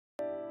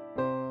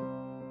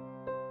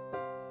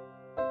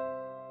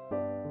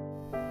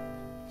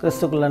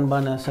கிறிஸ்துக்குள்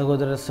அன்பான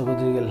சகோதர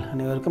சகோதரிகள்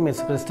அனைவருக்கும்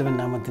இயேசு கிறிஸ்துவின்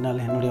நாமத்தினால்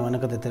என்னுடைய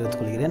வணக்கத்தை தெரிவித்துக்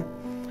கொள்கிறேன்.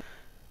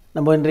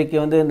 நம்ம இன்றைக்கு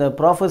இந்த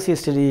ப்ராஃபஸி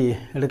ஸ்டடி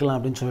எடுக்கலாம்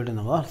அப்படின்னு சொல்லிட்டு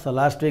இருந்தோங்க. ஸோ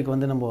லாஸ்ட் வீக்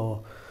நம்ம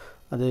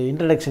அது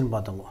இன்ட்ரடக்ஷன்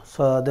பார்த்தோங்க.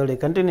 ஸோ அதோடைய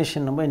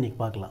கண்டினியூஷன் நம்ம இன்றைக்கி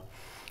பார்க்கலாம்.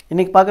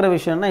 இன்றைக்கி பார்க்குற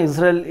விஷயம்னா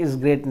Israel is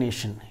great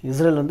nation.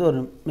 Israel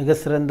ஒரு மிக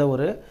சிறந்த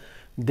ஒரு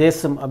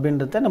தேசம்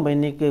அப்படின்றத நம்ம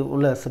இன்றைக்கி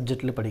உள்ள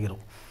சப்ஜெக்டில்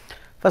படிக்கிறோம்.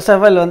 ஃபர்ஸ்ட்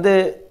ஆஃப் ஆல்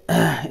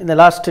இந்த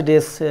லாஸ்ட்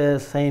டேஸ்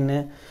சைனு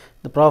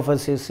இந்த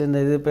ப்ராஃபஸிஸ்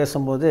இந்த இது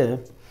பேசும்போது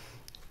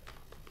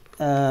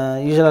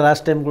யூஸ்வலாக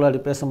லாஸ்ட் டைமுக்குள்ளே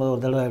அப்படி பேசும்போது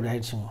ஒரு தடவை அப்படி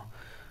ஆகிடுச்சுங்க.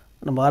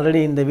 நம்ம ஆல்ரெடி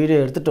இந்த வீடியோ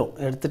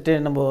எடுத்துகிட்டு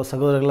நம்ம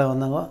சகோதரர்களாக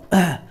வந்தாங்க.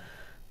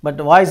 பட்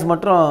வாய்ஸ்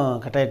மட்டும்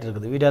கட் ஆகிட்டு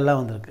இருக்குது, வீடியோலாம்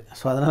வந்திருக்கு.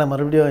 ஸோ அதனால்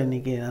மறுபடியும்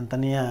இன்றைக்கி நான்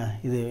தனியாக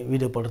இது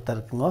வீடியோ போட்டுத்தான்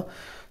இருக்குங்க.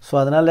 ஸோ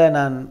அதனால்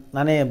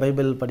நானே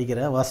பைபிள்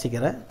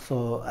வாசிக்கிறேன். ஸோ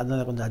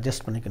அதனால் கொஞ்சம்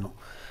அட்ஜஸ்ட் பண்ணிக்கணும்.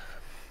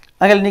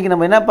 ஆக இன்றைக்கி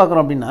நம்ம என்ன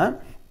பார்க்குறோம் அப்படின்னா,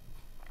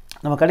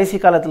 நம்ம கடைசி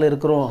காலத்தில்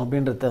இருக்கிறோம்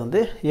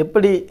அப்படின்றத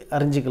எப்படி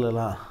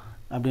அறிஞ்சிக்கலாம்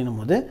அப்படின்னும்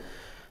போது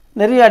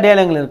நிறைய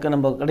அடையாளங்கள் இருக்குது.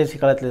 நம்ம கடைசி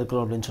காலத்தில்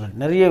இருக்கிறோம் அப்படின்னு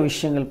சொல்லிட்டு நிறைய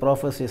விஷயங்கள்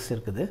ப்ராஃபஸிஸ்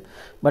இருக்குது.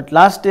 பட்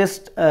லாஸ்ட் டேஸ்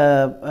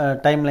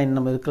டைம்லைன்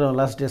நம்ம இருக்கிறோம்,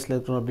 லாஸ்ட் டேஸில்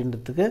இருக்கிறோம்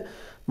அப்படின்றதுக்கு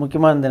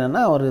முக்கியமானது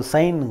என்னென்னா ஒரு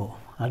சைனுங்க,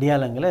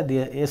 அடையாளங்களை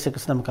இயேசு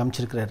கிறிஸ்து நமக்கு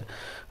அமைச்சிருக்கிறார்.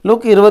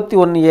 லூக்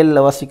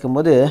 21:7 வாசிக்கும்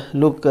போது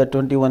லூக்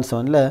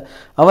 21:7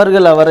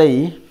 அவர்கள் அவரை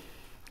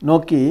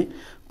நோக்கி,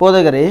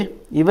 போதகரே,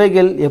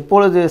 இவைகள்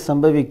எப்பொழுது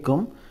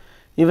சம்பவிக்கும்?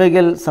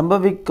 இவைகள்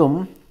சம்பவிக்கும்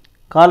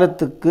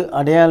காலத்துக்கு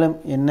அடையாளம்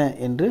என்ன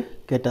என்று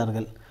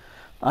கேட்டார்கள்.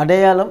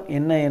 அடையாளம்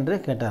என்ன என்று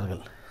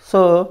கேட்டார்கள். ஸோ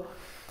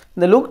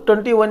இந்த look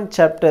 21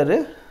 chapter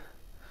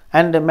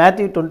and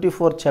Matthew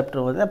 24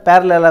 chapter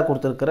பேரலாக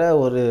கொடுத்துருக்கிற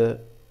ஒரு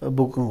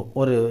புக்குங்க,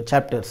 ஒரு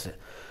சாப்டர்ஸு.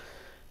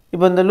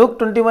 இப்போ இந்த லூக்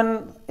 21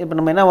 இப்போ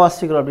நம்ம என்ன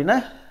வாசிக்கிறோம் அப்படின்னா,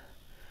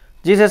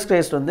 ஜீசஸ்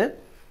கிரைஸ்ட்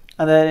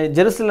அந்த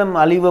ஜெருசலம்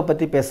அழிவை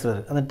பற்றி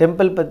பேசுகிறாரு. அந்த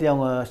டெம்பிள் பற்றி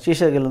அவங்க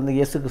சீஷர்கள்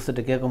இயேசு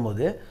கிறிஸ்துட்ட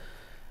கேட்கும்போது,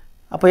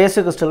 அப்போ இயேசு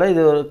கிறிஸ்துவில்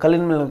இது ஒரு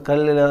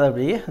கல்லில்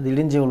அப்படி அது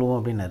இடிஞ்சு விழுவோம்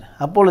அப்படின்னாரு.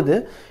 அப்பொழுது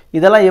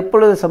இதெல்லாம்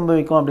எப்பொழுது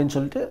சம்பவிக்கும் அப்படின்னு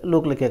சொல்லிட்டு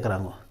லூக்கில்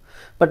கேட்குறாங்க.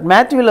 பட்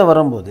மேத்யூவில்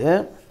வரும்போது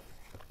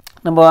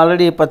நம்ம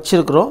ஆல்ரெடி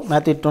படிச்சிருக்கிறோம்.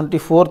 மேத்யூ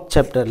 24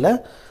 சாப்டரில்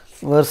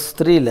verse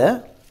 3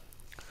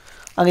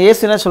 அங்கே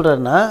இயேசு என்ன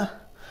சொல்கிறாருன்னா,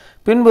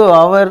 பின்பு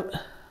அவர்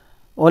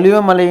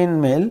ஒலிவமலையின்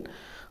மேல்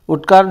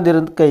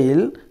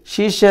உட்கார்ந்திருக்கையில்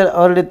சீஷர்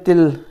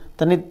அவரிடத்தில்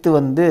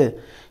தனித்து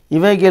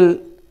இவைகள்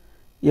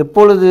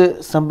எப்பொழுது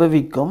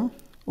சம்பவிக்கும்?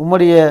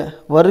 உம்முடைய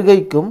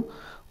வருகைக்கும்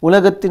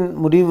உலகத்தின்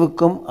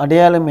முடிவுக்கும்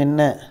அடையாளம் என்ன?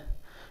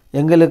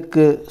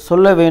 எங்களுக்கு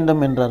சொல்ல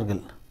வேண்டும் என்றார்கள்.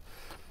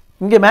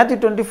 இங்கே மேத்யூ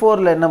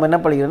 24 நம்ம என்ன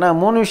படிக்கிறோன்னா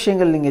 3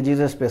 விஷயங்கள் நீங்கள்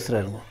ஜீசஸ்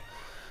பேசுகிறாருங்க.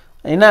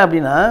 என்ன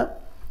அப்படின்னா,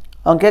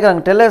 அவங்க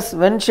கேட்குறாங்க, tell us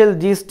when shall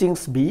these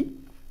things be?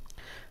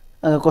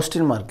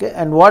 Question mark.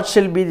 And what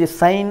she'll be the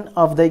sign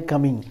of Thai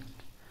coming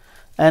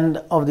and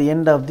of the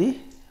end of the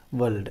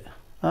world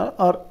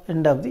R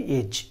end of the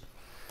age.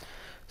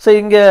 So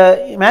இங்கே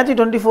Matthew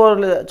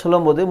 24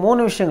 சொல்லும்போது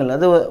 3 விஷயங்கள்.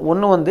 அது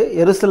ஒன்று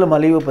எருசலேம்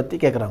அழிவை பற்றி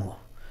கேட்குறாங்க.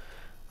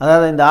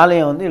 அதாவது இந்த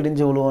ஆலயம்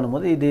இடிஞ்சு விழுவோம்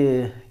போது இது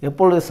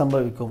எப்பொழுது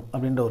சம்பவிக்கும்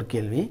அப்படின்ற ஒரு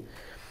கேள்வி.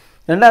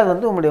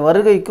 ரெண்டாவது உங்களுடைய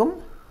வருகைக்கும்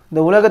இந்த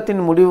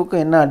உலகத்தின்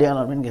முடிவுக்கும் என்ன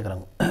அடையாளம் அப்படின்னு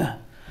கேட்குறாங்க.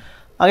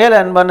 ஆகையால்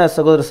அன்பான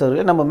சகோதர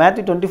சகோதரிகள், நம்ம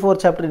மேத்யூ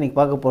 24 சாப்டர் இன்றைக்கி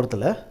பார்க்க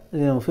போகிறதில்ல,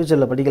 இது நம்ம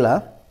ஃப்யூச்சரில்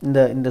படிக்கலாம்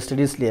இந்த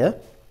ஸ்டடீஸ்லேயே.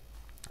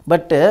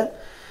 பட்டு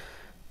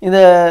இந்த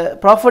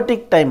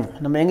ப்ராஃபட்டிக் டைம்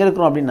நம்ம எங்கே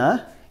இருக்கிறோம் அப்படின்னா,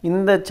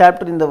 இந்த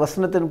சாப்டர் இந்த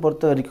வசனத்தின்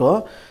பொறுத்த வரைக்கும்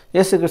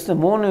இயேசு கிறிஸ்து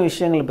 3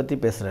 விஷயங்களை பற்றி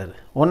பேசுகிறாரு.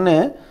 ஒன்று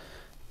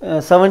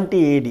 70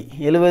 AD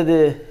 70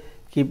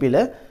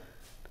 கிபியில்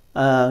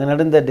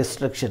நடந்த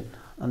டிஸ்ட்ரக்ஷன்,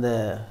 அந்த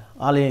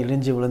ஆலயம்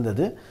இடிஞ்சு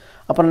விழுந்தது.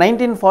 அப்புறம்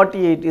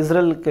 1948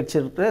 இஸ்ரேல்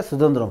கிடச்சிருக்கிற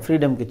சுதந்திரம்,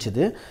 ஃப்ரீடம்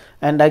கிடச்சிது.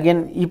 அண்ட்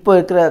அகெயின் இப்போ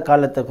இருக்கிற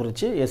காலத்தை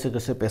குறித்து இயேசு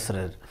கிறிஸ்து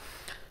பேசுகிறாரு.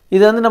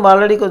 இது நம்ம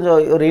ஆல்ரெடி கொஞ்சம்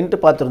ஒரு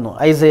இன்ட்டு பார்த்துருந்தோம்.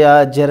 ஐசையா,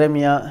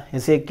 ஜெரமியா,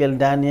 எசேக்கியல்,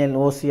 டேனியல்,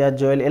 ஓசியா,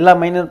 ஜோயல், எல்லா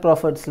மைனர்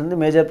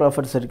ப்ராஃபட்ஸ்லேருந்து மேஜர்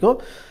ப்ராஃபட்ஸ் வரைக்கும்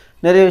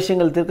நிறைய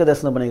விஷயங்கள் தீர்க்க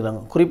தரிசனம் பண்ணிக்கிறாங்க.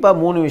 குறிப்பாக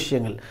 3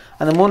 விஷயங்கள்.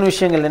 அந்த 3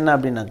 விஷயங்கள் என்ன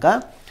அப்படின்னாக்கா,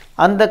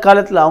 அந்த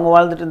காலத்தில் அவங்க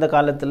வாழ்ந்துட்டு இந்த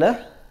காலத்தில்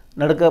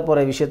நடக்க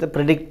போகிற விஷயத்தை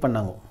ப்ரெடிக்ட்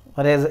பண்ணாங்க.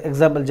 ஃபார்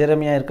எக்ஸாம்பிள்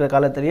ஜெரமியா இருக்கிற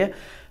காலத்திலேயே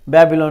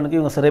பேபிலோனுக்கு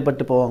இவங்க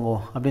சிறைப்பட்டு போவாங்க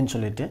அப்படின்னு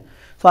சொல்லிட்டு.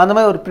 ஸோ அந்த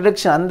மாதிரி ஒரு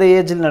ப்ரிடிக்ஷன் அந்த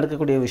ஏஜில்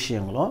நடக்கக்கூடிய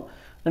விஷயங்களும்.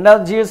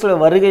 ரெண்டாவது ஜீசஸோட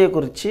வருகையை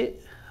குறித்து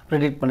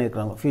ப்ரெடிக்ட்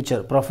பண்ணியிருக்கிறாங்க,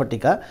 ஃபியூச்சர்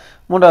ப்ராஃபட்டிக்காக.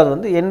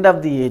 மூன்றாவது end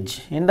of the age.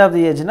 End of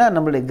the ஏஜ்னால்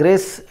நம்மளுடைய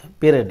கிரேஸ்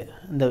பீரியட்,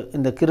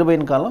 இந்த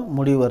கிருபையின் காலம்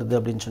முடிவு வருது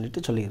அப்படின்னு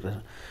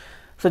சொல்லியிருக்கிறாங்க.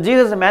 ஸோ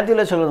ஜீசஸ்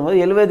மேத்யூவில் சொல்லும்போது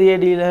 70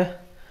 AD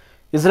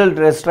இஸ்ரேல்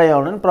ரெஸ்ட்ராய்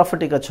ஆகணும்னு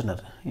ப்ராஃபட்டிக்காக சொன்னார்.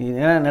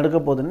 என்ன நடக்க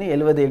போகுதுன்னு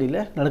 70 AD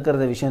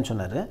நடக்கிறத விஷயம்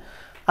சொன்னார்.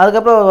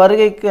 அதுக்கப்புறம்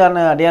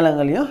வருகைக்கான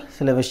அடையாளங்களையும்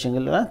சில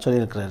விஷயங்கள்லாம்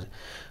சொல்லியிருக்கிறாரு.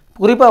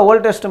 குறிப்பாக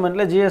ஓல்ட்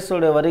டெஸ்டமெண்ட்டில்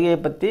ஜீசஸோட வருகையை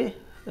பற்றி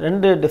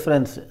 2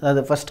 டிஃப்ரென்ஸ்,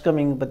 அதாவது ஃபஸ்ட்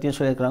கம்மிங் பற்றியும்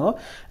சொல்லியிருக்கிறாங்க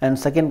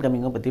அண்ட் செகண்ட்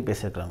கம்மிங்கை பற்றி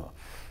பேசியிருக்கிறாங்க.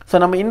 ஸோ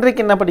நம்ம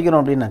இன்றைக்கு என்ன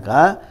படிக்கிறோம் அப்படின்னாக்கா,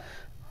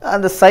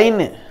 அந்த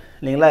சைனு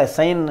இல்லைங்களா,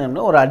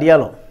 சைன்னு ஒரு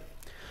அடையாளம்.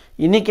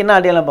 இன்றைக்கி என்ன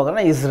அடையாளம்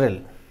பார்க்குறோன்னா இஸ்ரேல்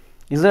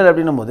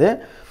அப்படின்னும் போது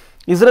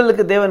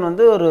இஸ்ரேலுக்கு தேவன்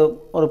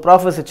ஒரு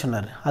ப்ராஃபஸி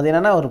சொன்னார். அது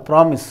என்னென்னா ஒரு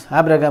ப்ராமிஸ்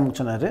ஆபிரகாமுக்கு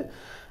சொன்னார்.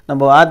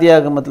 நம்ம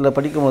ஆதியாகமத்தில்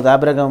படிக்கும்போது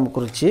ஆபிரகாம்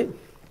குறித்து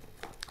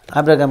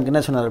ஆபிரகாமுக்கு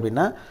என்ன சொன்னார்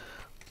அப்படின்னா,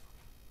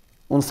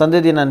 உன்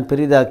சந்ததியை நான்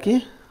பெரிதாக்கி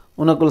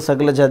உனக்குள்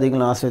சகல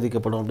ஜாதிகளும்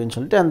ஆசீர்வதிக்கப்படும் அப்படின்னு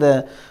சொல்லிட்டு அந்த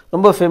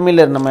ரொம்ப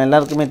ஃபெமிலியர் நம்ம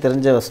எல்லாருக்குமே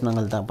தெரிஞ்ச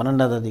வசனங்கள் தான்.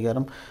 12வது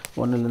அதிகாரம்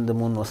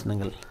 1-3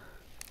 வசனங்கள்.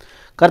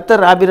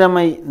 கர்த்தர்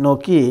ஆபிராமை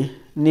நோக்கி,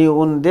 நீ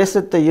உன்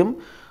தேசத்தையும்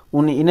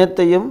உன்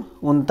இனத்தையும்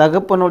உன்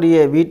தகப்பனுடைய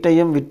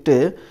வீட்டையும் விட்டு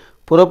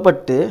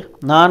புறப்பட்டு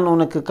நான்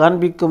உனக்கு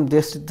காண்பிக்கும்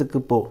தேசத்துக்கு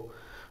போ.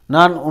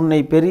 நான் உன்னை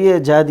பெரிய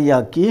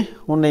ஜாதியாக்கி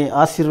உன்னை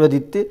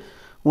ஆசீர்வதித்து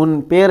உன்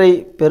பேரை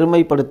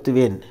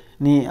பெருமைப்படுத்துவேன்.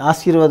 நீ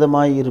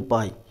ஆசீர்வாதமாய்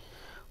இருப்பாய்.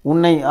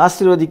 உன்னை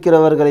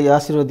ஆசீர்வதிக்கிறவர்களை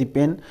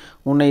ஆசீர்வதிப்பேன்,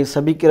 உன்னை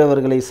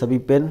சபிக்கிறவர்களை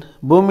சபிப்பேன்.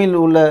 பூமியில்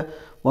உள்ள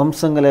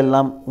வம்சங்கள்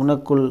எல்லாம்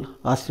உனக்குள்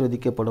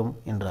ஆசீர்வதிக்கப்படும்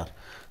என்றார்.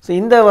 ஸோ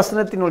இந்த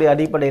வசனத்தினுடைய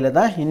அடிப்படையில்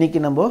தான் இன்றைக்கி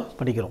நம்ம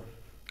படிக்கிறோம்.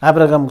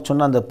 ஆபிரகாமுக்கு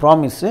சொன்ன அந்த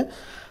ப்ராமிஸு,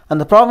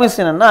 அந்த ப்ராமிஸ்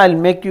என்னென்னா, I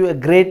will make you a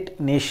great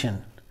nation.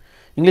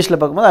 இங்கிலீஷில்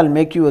பார்க்கும்போது I will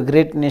make you a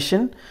great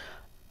nation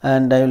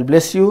and I will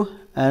bless you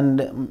and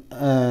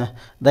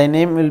Thai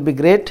name will be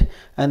great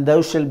and thou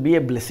shall be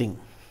a blessing.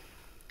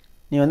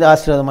 நீ வந்து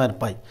ஆசீர்வாதமாக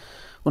இருப்பாய்,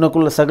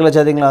 உனக்குள்ள சகல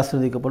ஜாதிகளும்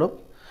ஆசீர்வதிக்கப்படும்,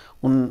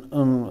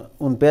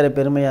 உன் பேரை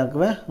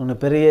பெருமையாக்குவேன், உன்னை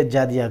பெரிய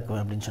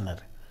ஜாதியாக்குவேன் அப்படின்னு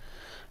சொன்னார்.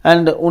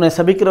 அண்ட் உன்னை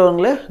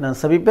சபிக்கிறவங்களே நான்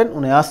சபிப்பேன்,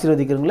 உன்னை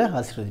ஆசீர்வதிக்கிறவங்களே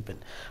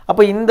ஆசீர்வதிப்பேன்.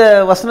 அப்போ இந்த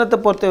வசனத்தை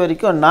பொறுத்த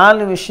வரைக்கும்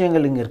 4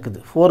 விஷயங்கள் இங்கே இருக்குது,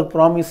 4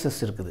 ப்ராமிசஸ்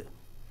இருக்குது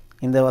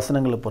இந்த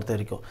வசனங்களை பொறுத்த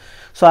வரைக்கும்.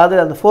 ஸோ அது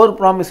அந்த 4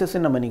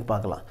 ப்ராமிசஸையும் நம்ம இன்றைக்கி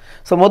பார்க்கலாம்.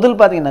 ஸோ முதல்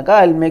பார்த்தீங்கன்னாக்கா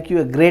I will make you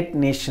a great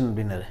nation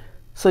அப்படின்னாரு.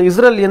 ஸோ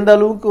இஸ்ரேல் எந்த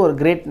அளவுக்கு ஒரு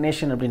கிரேட்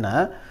நேஷன் அப்படின்னா,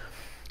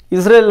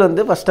 இஸ்ரேல்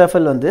வந்து ஃபர்ஸ்ட் ஆஃப்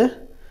ஆல் வந்து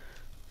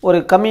ஒரு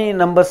கம்மி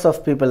நம்பர்ஸ்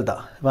ஆஃப் பீப்புள்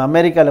தான். இப்போ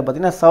அமெரிக்காவில்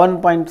பார்த்திங்கன்னா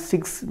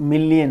 7.6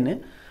 மில்லியன்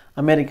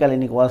அமெரிக்காவில்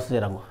இன்றைக்கி வாசம்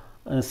செய்கிறாங்க.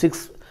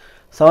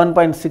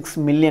 7.6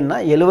 மில்லியன்னா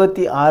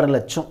 76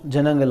 லட்சம்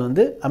ஜனங்கள்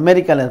வந்து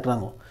அமெரிக்காவில்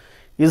இருக்கிறாங்க.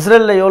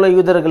 இஸ்ரேலில் எவ்வளோ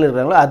யூதர்கள்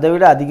இருக்கிறாங்களோ அதை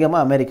விட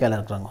அதிகமாக அமெரிக்காவில்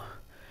இருக்கிறாங்க.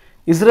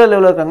 இஸ்ரேல்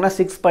எவ்வளோ இருக்காங்கன்னா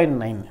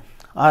 6.9,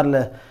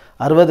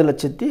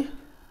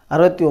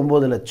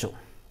 60,69 லட்சம்.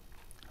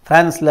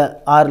 ஃப்ரான்ஸில்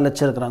 6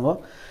 லட்சம் இருக்கிறாங்க,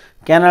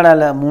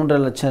 கனடாவில்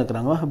 3.5 லட்சம்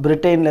இருக்கிறாங்க,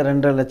 பிரிட்டனில்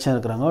 2.5 லட்சம்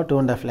இருக்கிறாங்க,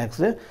 2.5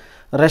 lakhs.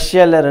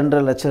 ரஷ்யாவில்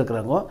 2.5 லட்சம்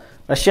இருக்கிறாங்க.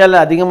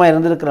 ரஷ்யாவில் அதிகமாக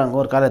இருந்திருக்கிறாங்க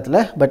ஒரு காலத்தில்.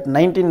 பட்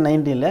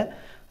 1990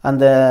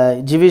 அந்த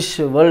ஜிவிஷ்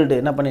வேர்ல்டு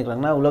என்ன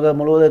பண்ணியிருக்காங்கன்னா, உலகம்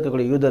முழுவதும்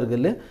இருக்கக்கூடிய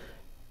யூதர்கள்,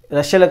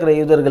 ரஷ்யாவில் இருக்கிற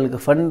யூதர்களுக்கு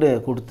ஃபண்டு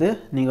கொடுத்து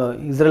நீங்கள்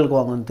இஸ்ரேலுக்கு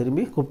வாங்கன்னு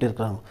திரும்பி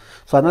கூப்பிட்டுருக்குறாங்க.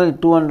 ஸோ அதனால்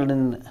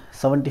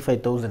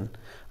 275,000,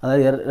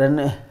 அதாவது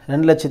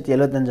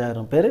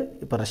 2,75,000 பேர்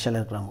இப்போ ரஷ்யாவில்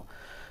இருக்கிறாங்க.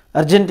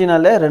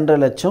 அர்ஜென்டினாவில் 2.5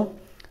 லட்சம்,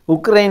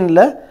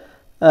 உக்ரைனில்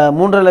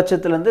 3.5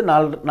 லட்சத்துலேருந்து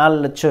 4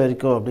 லட்சம்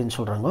வரைக்கும் அப்படின்னு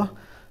சொல்கிறாங்க.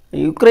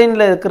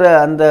 யுக்ரைனில் இருக்கிற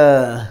அந்த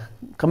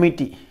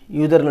கமிட்டி,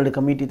 யூதர்களுடைய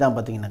கமிட்டி தான்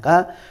பார்த்திங்கனாக்கா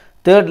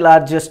 3rd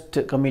largest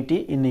கமிட்டி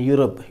இன்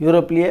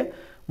யூரோப்லேயே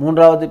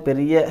 3வது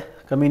பெரிய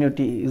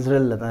கம்யூனிட்டி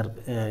இஸ்ரேலில் தான்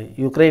இருக்குது,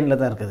 யுக்ரைனில்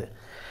தான் இருக்குது.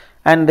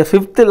 And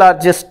 5th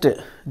largest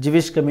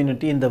ஜிவிஷ்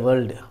community in the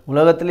world.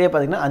 உலகத்திலே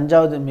பார்த்திங்கன்னா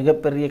 5வது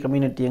மிகப்பெரிய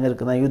கம்யூனிட்டி எங்கே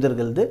இருக்குதுன்னா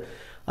யூதர்களது,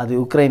 அது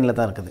யுக்ரைனில்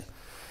தான் இருக்குது.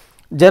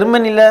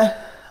 ஜெர்மனியில்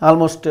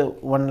ஆல்மோஸ்ட்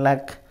 1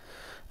 lakh,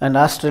 அண்ட்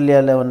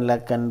ஆஸ்திரேலியாவில் 1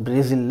 lakh, அண்ட்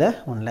பிரேசிலில்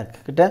 1 lakh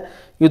கிட்ட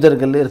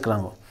யூதர்கள்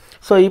இருக்கிறாங்க.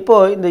 ஸோ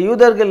இப்போது இந்த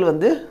யூதர்கள்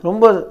வந்து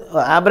ரொம்ப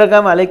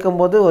ஆபிரகாம் அழைக்கும்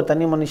போது ஒரு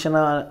தனி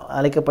மனுஷனாக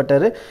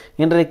அழைக்கப்பட்டார்.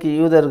 இன்றைக்கு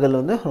யூதர்கள்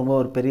வந்து ரொம்ப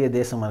ஒரு பெரிய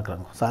தேசமாக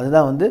இருக்கிறாங்க. ஸோ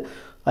அதுதான் வந்து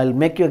I will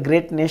make you a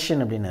great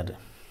nation அப்படின்னாரு.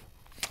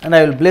 And I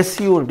will bless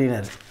you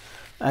அப்படின்னாரு.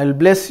 I will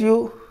bless you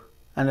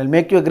and I will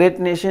make you a great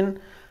nation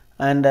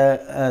and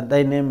Thai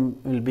name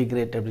will be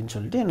great அப்படின்னு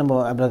சொல்லிட்டு நம்ம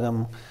Abraham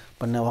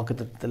பண்ண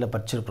வாக்குத்தத்தத்தில்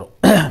படிச்சிருக்கிறோம்.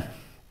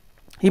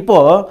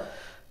 இப்போது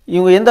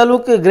இவங்க எந்த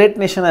அளவுக்கு கிரேட்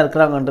நேஷனாக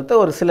இருக்கிறாங்கன்றத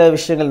ஒரு சில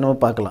விஷயங்கள் நம்ம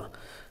பார்க்கலாம்.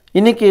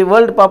 இன்றைக்கி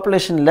வேர்ல்டு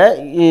பாப்புலேஷனில்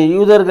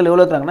யூதர்கள்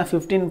எவ்வளோ இருக்கிறாங்கன்னா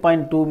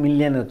 15.2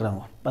 மில்லியன்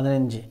இருக்கிறாங்க,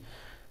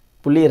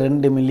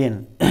 15.2 மில்லியன்.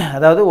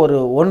 அதாவது ஒரு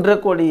 1.5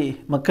 கோடி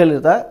மக்கள்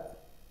தான்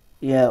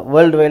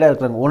வேர்ல்டு வைடாக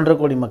இருக்கிறாங்க. 1.5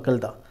 கோடி மக்கள்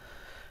தான்.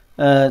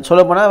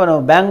 சொல்லப்போனால்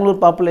நம்ம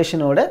பெங்களூர்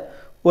பாப்புலேஷனோட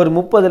ஒரு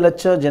 30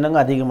 லட்சம் ஜனங்க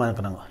அதிகமாக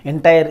இருக்கிறாங்க.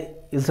 என்டையர்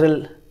இஸ்ரேல்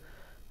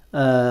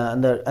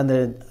அந்த அந்த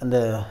அந்த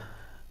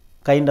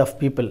கைண்ட் ஆஃப்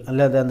பீப்புள்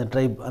அல்லது அந்த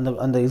ட்ரைப்,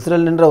 அந்த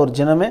இஸ்ரேல்ன்ற ஒரு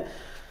ஜனமே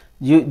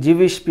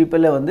ஜிவிஷ்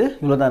பீப்புளே வந்து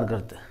இவ்வளோ தான்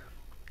இருக்கிறது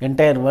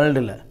என்டையர்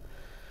வேர்ல்டில்.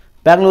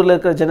 பெங்களூரில்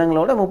இருக்கிற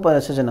ஜனங்களோட 30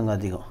 லட்சம் ஜனங்க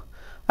அதிகம்.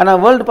 ஆனால்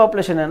வேர்ல்டு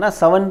பாப்புலேஷன் என்ன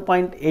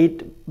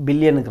 7.8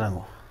 பில்லியன் இருக்கிறாங்க.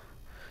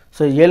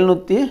 ஸோ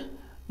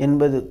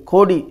 780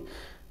 கோடி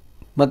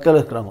மக்கள்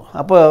இருக்கிறாங்க.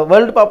 அப்போ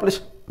வேர்ல்டு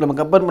பாப்புலேஷன் நம்ம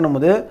கம்பேர்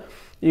பண்ணும்போது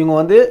இவங்க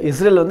வந்து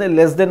இஸ்ரேல் வந்து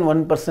லெஸ் தென்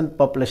 1%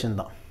 பாப்புலேஷன்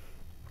தான்.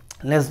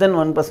 Less than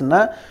 1%னா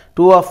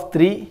 2 of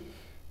 3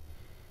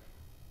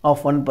 of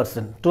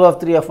 1%. 2 of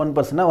 3 of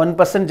 1%னா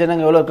 1%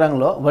 ஜனங்க எவ்வளோ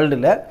இருக்கிறாங்களோ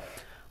வேர்ல்டில்,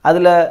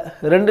 அதில்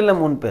 2ல்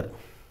 3 பேர்,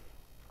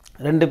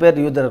 2 பேர்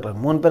யூதர்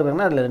இருக்கிறாங்க. 3 பேர்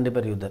இருக்கிறாங்கன்னா அதில் 2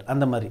 பேர் யூதர்,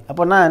 அந்த மாதிரி.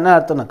 அப்போனா என்ன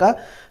அர்த்தம்னாக்கா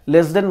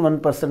லெஸ் தென்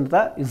 1%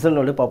 தான்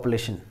இஸ்ரேலோட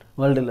பாப்புலேஷன்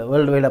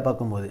வேர்ல்டு வைடாக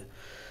பார்க்கும்போது.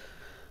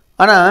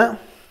 ஆனால்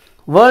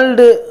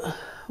வேர்ல்டு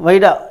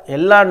வைடாக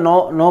எல்லா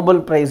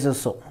நோபல்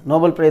ப்ரைஸஸும்,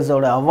 நோபல்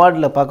ப்ரைஸோட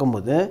அவார்டில்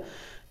பார்க்கும்போது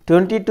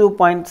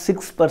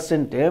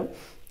 22.6%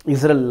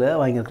 இஸ்ரேலில்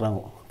வாங்கியிருக்கிறாங்க.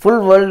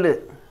 ஃபுல் வேர்ல்டு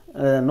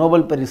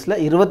நோபல் பரிஸில்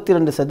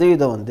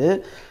 22% வந்து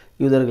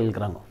யூதர்கள்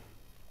இருக்கிறாங்க.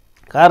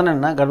 காரணம்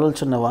என்ன? கடவுள்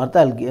சொன்ன வார்த்தை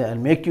I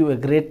make you a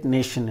great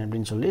nation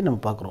அப்படின்னு சொல்லி நம்ம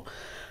பார்க்குறோம்.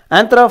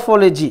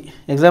 ஆந்த்ரோபாலஜி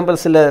எக்ஸாம்பிள்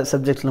சில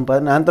சப்ஜெக்ட்ஸ்லாம்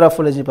பார்த்தீங்கன்னா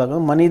ஆந்த்ரோபாலஜி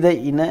பார்க்கணும் மனித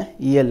இன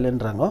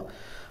இயல்ன்றாங்க.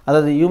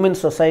 அதாவது ஹியூமன்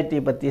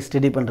சொசைட்டியை பற்றி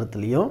ஸ்டடி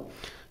பண்ணுறதுலையும்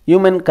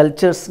ஹியூமன்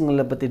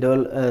கல்ச்சர்ஸுங்களை பற்றி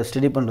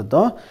ஸ்டடி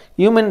பண்ணுறதும்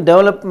ஹியூமன்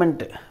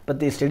டெவலப்மெண்ட்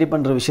பற்றி ஸ்டடி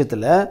பண்ணுற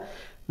விஷயத்தில்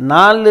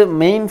 4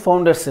 மெயின்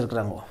ஃபவுண்டர்ஸ்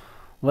இருக்கிறாங்க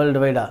வேர்ல்டு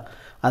வைடாக.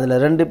 அதில்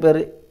 2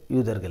 பேர்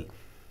யூதர்கள்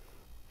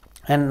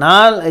அண்ட்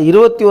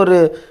 21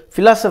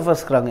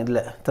 ஃபிலாசபர்ஸ் இருக்கிறாங்க.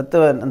 இதில்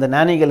அந்த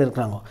ஞானிகள்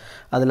இருக்கிறாங்க.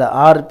 அதில்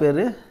 6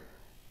 பேர்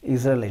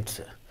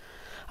இஸ்ரேலைட்ஸு.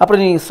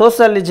 அப்புறம் நீங்கள்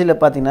சோசியாலஜியில்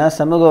பார்த்தீங்கன்னா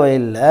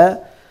சமூகவியலில்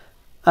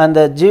அந்த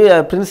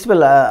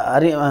பிரின்சிபல்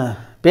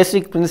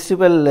பேசிக்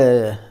பிரின்சிபல்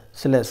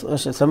சில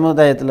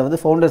சமுதாயத்தில் வந்து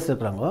ஃபவுண்டர்ஸ்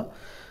இருக்கிறாங்க.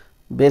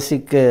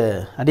 பேசிக்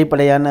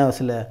அடிப்படையான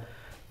சில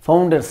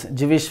ஃபவுண்டர்ஸ்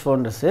ஜிவிஷ்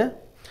ஃபவுண்டர்ஸு.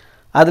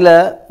 அதில்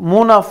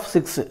 3 of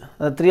 6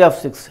 3 of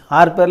 6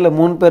 6 பேரில்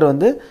 3 பேர்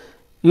வந்து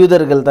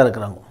யூதர்கள் தான்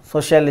இருக்கிறாங்க.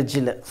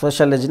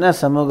 சோஷியாலஜினா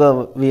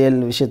சமூகவியல்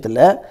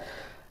விஷயத்தில்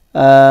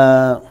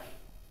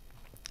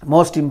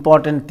மோஸ்ட்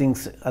இம்பார்ட்டண்ட்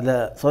திங்ஸ் அதை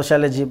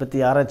சோஷியாலஜி பற்றி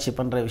ஆராய்ச்சி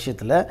பண்ணுற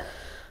விஷயத்தில்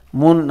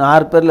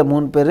 6 பேரில்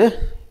 3 பேர்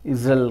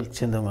இஸ்ரேல்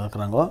சேர்ந்தவங்க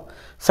இருக்கிறாங்க.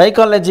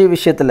 சைக்காலஜி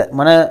விஷயத்தில்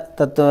மன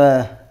தத்துவ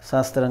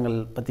சாஸ்திரங்கள்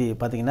பற்றி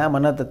பார்த்திங்கன்னா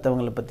மன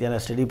தத்துவங்களை பற்றியான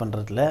ஸ்டடி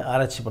பண்ணுறதுல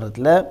ஆராய்ச்சி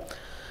பண்ணுறதுல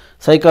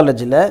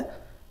சைக்காலஜியில்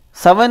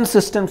 7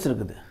 சிஸ்டம்ஸ்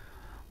இருக்குது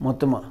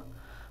மொத்தமாக.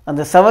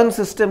 அந்த 7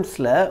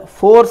 சிஸ்டம்ஸில்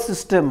 4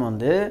 சிஸ்டம்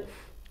வந்து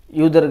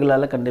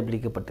யூதர்களால்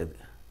கண்டுபிடிக்கப்பட்டது.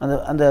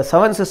 அந்த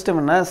 7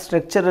 சிஸ்டம்னா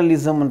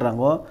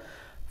ஸ்ட்ரக்சரலிசம்ன்றாங்க,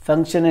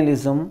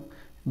 functionalism,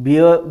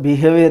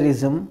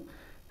 behaviourism,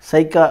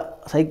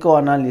 psycho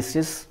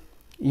analysis,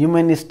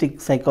 humanistic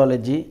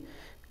psychology,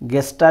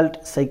 Gestalt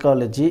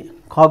psychology,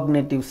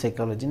 cognitive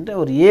சைக்காலஜின்ற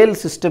ஒரு 7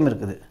 சிஸ்டம்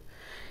இருக்குது.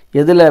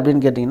 எதில்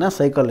அப்படின்னு கேட்டிங்கன்னா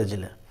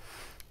சைக்காலஜியில்.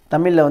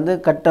 தமிழில் வந்து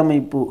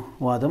கட்டமைப்பு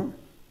வாதம்,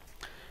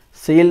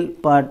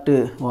 செயல்பாட்டு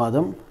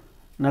வாதம்,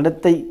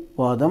 நடத்தை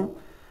வாதம்,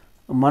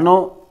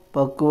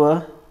 மனோபக்குவ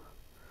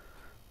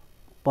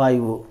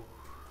பாய்வு,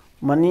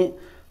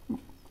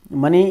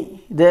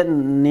 மனித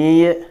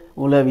நேய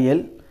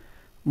உளவியல்,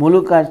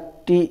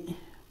 முழுக்காட்டி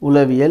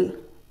உளவியல்,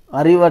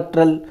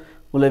 அறிவாற்றல்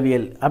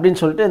உளவியல் அப்படின்னு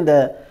சொல்லிட்டு இந்த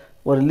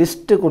ஒரு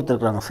லிஸ்ட்டு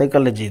கொடுத்துருக்குறாங்க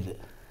சைக்காலஜி. இது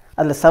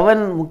அதில்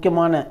 7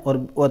 முக்கியமான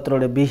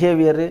ஒருத்தரோட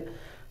பிஹேவியரு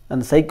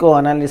அந்த சைக்கோ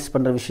அனாலிசிஸ்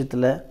பண்ணுற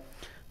விஷயத்தில்,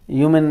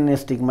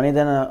 ஹியூமனிஸ்டிக்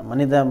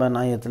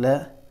மனிதநாயகத்தில்,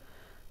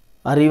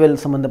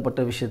 அறிவியல் சம்மந்தப்பட்ட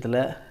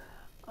விஷயத்தில்,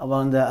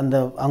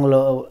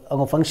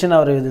 அவங்க ஃபங்க்ஷன்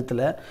ஆகிற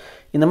விதத்தில்,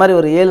 இந்த மாதிரி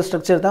ஒரு 7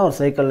 ஸ்ட்ரக்சர் தான் ஒரு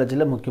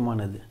சைக்காலஜியில்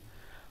முக்கியமானது.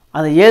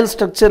 அந்த 7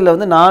 ஸ்ட்ரக்சரில்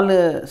வந்து 4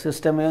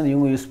 சிஸ்டமே வந்து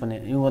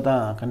இவங்க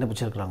தான்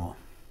கண்டுபிடிச்சிருக்கிறாங்க.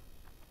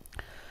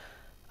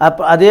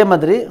 அதே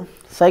மாதிரி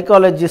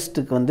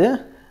சைக்காலஜிஸ்ட்டுக்கு வந்து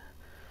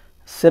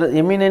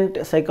எமினென்ட்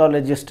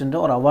சைக்காலஜிஸ்ட்ன்ற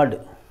ஒரு அவார்டு,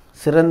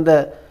 சிறந்த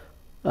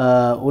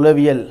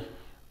உளவியல்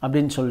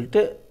அப்படின்னு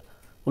சொல்லிட்டு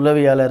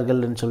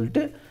உளவியலாளர்கள்னு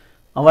சொல்லிட்டு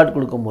அவார்டு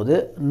கொடுக்கும்போது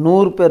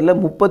 100 பேரில்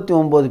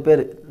 39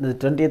 பேர் இந்த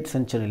 20th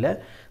centuryயில்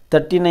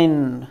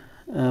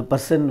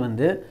 39%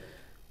 வந்து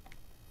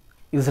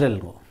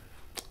இஸ்ரேலுங்க.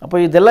 அப்போ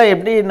இதெல்லாம்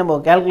எப்படி நம்ம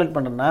கேல்குலேட்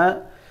பண்ணுறோன்னா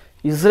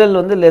இஸ்ரேல்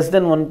வந்து லெஸ்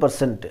தென்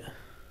 1%,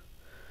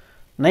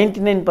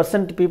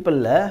 99%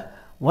 பீப்புளில்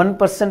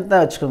 1%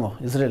 தான் வச்சுக்கோங்க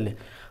இஸ்ரேலு.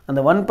 அந்த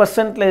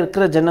 1%ல்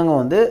இருக்கிற ஜனங்க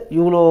வந்து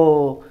இவ்வளோ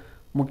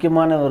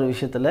முக்கியமான ஒரு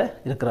விஷயத்தில்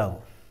இருக்கிறாங்க.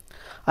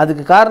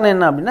 அதுக்கு காரணம்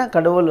என்ன அப்படின்னா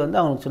கடவுள் வந்து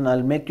அவங்களுக்கு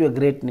சொன்னால் make you a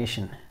great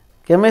nation.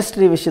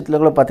 Chemistry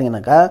விஷயத்தில் கூட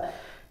பார்த்திங்கனாக்கா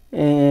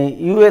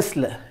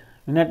யூஎஸில்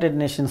யுனைடெட்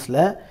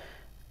நேஷன்ஸில்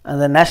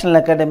அந்த நேஷ்னல்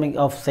அகாடமி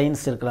ஆஃப்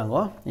சயின்ஸ் இருக்கிறாங்க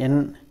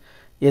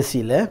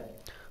NACயில்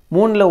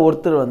 3ல்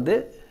ஒருத்தர் வந்து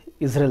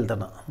இஸ்ரேல்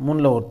தானே.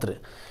 3ல் ஒருத்தர்.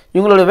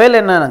 இவங்களோட வேலை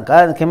என்னன்னாக்கா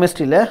அந்த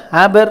கெமிஸ்ட்ரியில்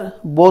ஹேபர்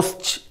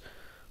போஸ்ச்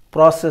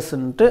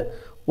ப்ராசஸ்ன்ட்டு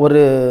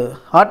ஒரு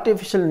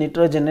ஆர்டிஃபிஷியல்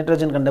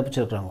நைட்ரோஜன்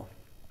கண்டுபிடிச்சிருக்கிறாங்க.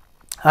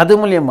 அது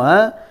மூலயமா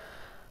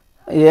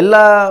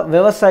எல்லா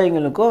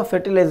விவசாயிகளுக்கும்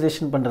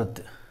ஃபெர்டிலைசேஷன்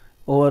பண்ணுறது,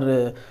 ஒவ்வொரு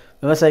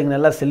விவசாயிகள்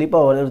நல்லா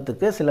செழிப்பாக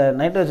வளர்கிறதுக்கு சில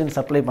நைட்ரோஜன்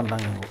சப்ளை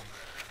பண்ணுறாங்க.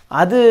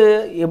 அது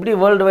எப்படி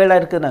வேர்ல்டு வைடாக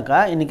இருக்குதுனாக்கா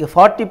இன்றைக்கி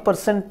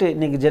 40%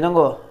 இன்றைக்கி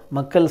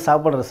மக்கள்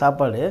சாப்பிட்ற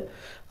சாப்பாடு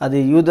அது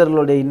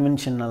யூதர்களுடைய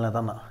இன்வென்ஷன்னால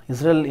தானா,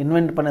 இஸ்ரேல்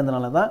இன்வென்ட்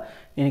பண்ணதுனால தான்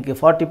இன்றைக்கி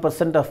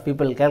 40% ஆஃப்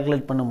பீப்புள்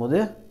கேல்குலேட் பண்ணும்போது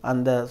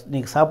அந்த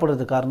இன்றைக்கி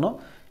சாப்பிட்றதுக்கு காரணம்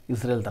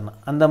இஸ்ரேல் தானே.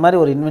 அந்த மாதிரி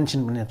ஒரு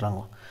இன்வென்ஷன்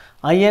பண்ணியிருக்காங்க.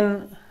 அயன்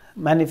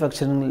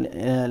மேனுஃபேக்சரிங்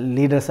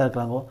லீடர்ஸாக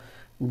இருக்கிறாங்க.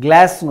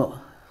 கிளாஸ்னு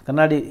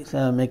கண்ணாடி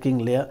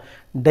மேக்கிங்லையா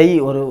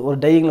ஒரு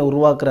டையிங்கில்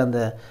உருவாக்குற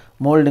அந்த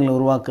மோல்டிங்கில்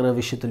உருவாக்குற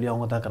விஷயத்துலையும்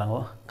அவங்க தாக்குறாங்க.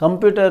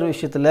 கம்ப்யூட்டர்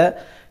விஷயத்தில்,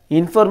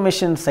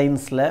 இன்ஃபர்மேஷன்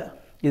சயின்ஸில்,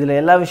 இதில்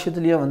எல்லா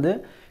விஷயத்துலேயும் வந்து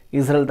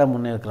இஸ்ரேல் தான்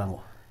முன்னேறுக்கிறாங்க.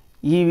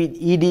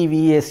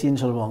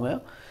 EDVACன்னு சொல்லுவாங்க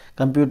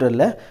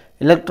கம்ப்யூட்டரில்,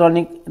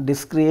 எலக்ட்ரானிக்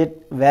டிஸ்கிரியேட்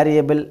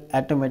வேரியபிள்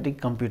ஆட்டோமேட்டிக்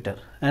கம்ப்யூட்டர்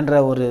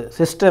என்ற ஒரு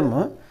சிஸ்டம்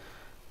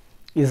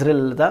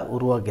இஸ்ரேலில் தான்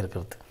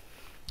உருவாக்கியிருக்கிறது.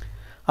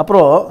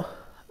 அப்புறம்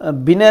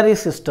பினரி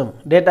சிஸ்டம்,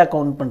 டேட்டா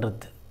கவுண்ட்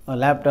பண்ணுறது,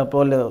 லேப்டாப்போ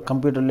இல்லை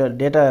கம்ப்யூட்டர்லையோ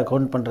டேட்டா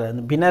கவுண்ட் பண்ணுற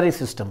அந்த பினரி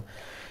சிஸ்டம்,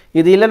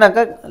 இது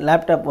இல்லைனாக்கா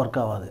லேப்டாப் ஒர்க்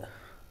ஆகாது,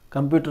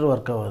 கம்ப்யூட்டர்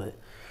ஒர்க் ஆகாது.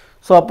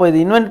 ஸோ அப்போ இது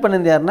இன்வென்ட்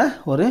பண்ணது யாருன்னா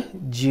ஒரு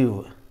ஜீவ்,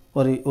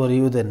 ஒரு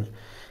யூதன்.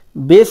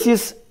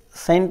 பேசிஸ்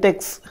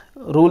சைன்டெக்ஸ்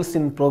ரூல்ஸ்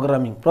இன்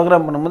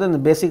ப்ரோக்ராம் பண்ணும்போது இந்த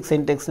பேசிக்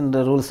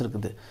சைன்டெக்ஸ்ன்ற ரூல்ஸ்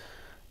இருக்குது,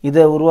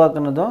 இதை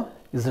உருவாக்குனதும்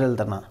இஸ்ரேல்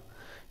தானா.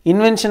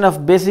 இன்வென்ஷன் ஆஃப்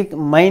பேசிக்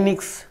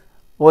மைனிக்ஸ்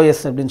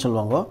ஓஎஸ் அப்படின்னு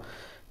சொல்லுவாங்க.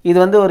 இது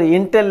வந்து ஒரு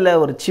இன்டெல்லில்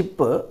ஒரு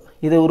சிப்பு,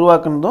 இதை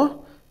உருவாக்குனதும்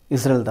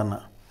இஸ்ரேல் தானே.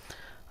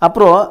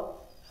 அப்புறம்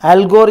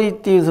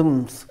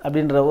அல்கோரித்திசம்ஸ்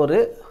அப்படின்ற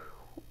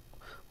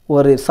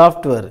ஒரு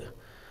சாஃப்ட்வேர்,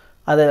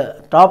 அதை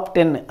டாப்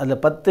 10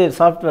 அதில் 10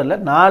 சாஃப்ட்வேரில்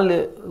 4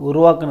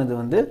 உருவாக்குனது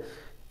வந்து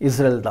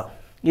இஸ்ரேல் தான்.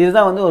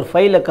 இதுதான் வந்து ஒரு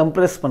ஃபைலை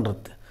கம்ப்ரெஸ்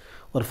பண்ணுறது.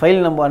 ஒரு ஃபைல்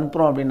நம்ம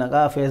அனுப்புகிறோம்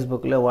அப்படின்னாக்கா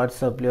ஃபேஸ்புக்கில்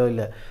வாட்ஸ்அப்லேயோ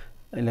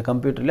இல்லை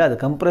கம்ப்யூட்டர்லையோ அதை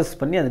கம்ப்ரெஸ்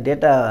பண்ணி அந்த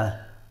டேட்டா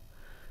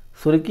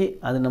சுருக்கி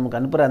அது நமக்கு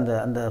அனுப்புகிற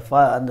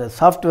அந்த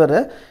சாஃப்ட்வேரை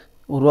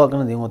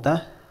உருவாக்குனது இவங்க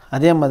தான்.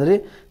 அதே மாதிரி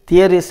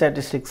தியரி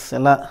ஸ்டாட்டிஸ்டிக்ஸ்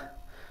எல்லாம்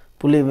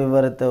புள்ளி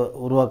விவரத்தை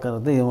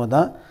உருவாக்குறது இவங்க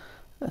தான்.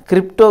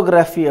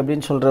 கிரிப்டோகிராஃபி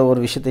அப்படின்னு சொல்கிற ஒரு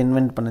விஷயத்தை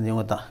இன்வென்ட் பண்ணது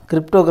இவங்க தான்.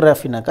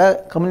 கிரிப்டோகிராஃபினாக்கா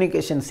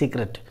கம்யூனிகேஷன்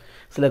சீக்ரெட்,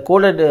 சில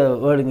கோடட்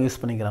வேர்டுங்க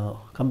யூஸ் பண்ணிக்கிறாங்க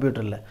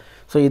கம்ப்யூட்டரில்.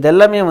 ஸோ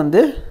இதெல்லாமே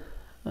வந்து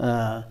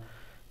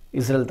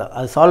இஸ்ரேல் தான்.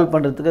 அது சால்வ்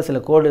பண்ணுறதுக்கு சில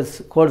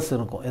கோட்ஸ்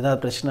இருக்கும். ஏதாவது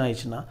பிரச்சனை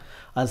ஆயிடுச்சுன்னா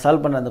அது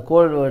சால்வ் பண்ண அந்த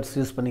கோட் வேர்ட்ஸ்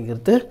யூஸ்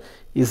பண்ணிக்கிறது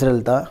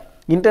இஸ்ரேல் தான்.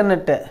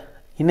 இன்டர்நெட்டை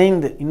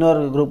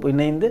இன்னொரு குரூப்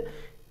இணைந்து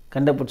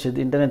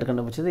இன்டர்நெட்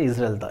கண்டுபிடிச்சது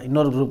இஸ்ரேல் தான்,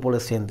 இன்னொரு குரூப்போடு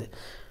சேர்ந்து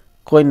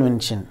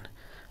கோஇன்வென்ஷன்.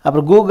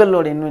 அப்புறம்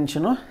கூகுளோட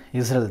இன்வென்ஷனும்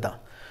இஸ்ரேல் தான்.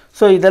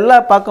 ஸோ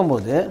இதெல்லாம்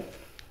பார்க்கும்போது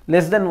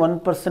less than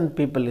 1%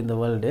 பீப்புள் இந்த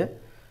வேர்ல்டு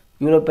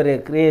இவ்வளோ பெரிய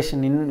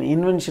க்ரியேஷன்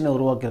இன்வென்ஷனை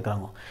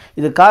உருவாக்கியிருக்காங்க.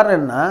 இது காரணம்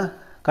என்ன?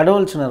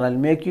 கடவுள் சொன்னார்,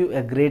 I'll make you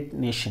a great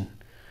nation,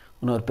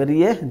 இன்னும் ஒரு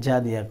பெரிய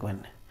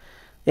ஜாதியாக்குவேன்.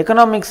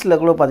 எக்கனாமிக்ஸில்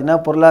கூட பார்த்திங்கன்னா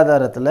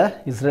பொருளாதாரத்தில்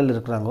இஸ்ரேல்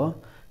இருக்கிறாங்க.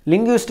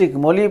 லிங்குவிஸ்டிக்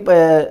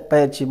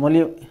பயிற்சி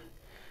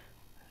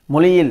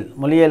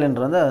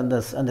மொழியியல்ன்ற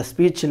அந்த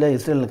ஸ்பீச்சில்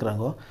இஸ்ரேல்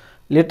இருக்கிறாங்க.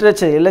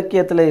 லிட்ரேச்சர்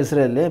இலக்கியத்தில்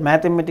இஸ்ரேல்,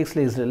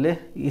 மேத்தமெட்டிக்ஸில் இஸ்ரேல்,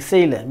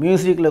 இசையில்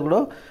மியூசிக்கில் கூட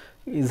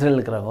இஸ்ரேல்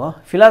இருக்கிறாங்க.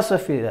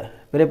 ஃபிலாசபியில்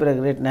பெரிய பெரிய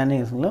கிரேட்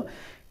ஞானிகளும்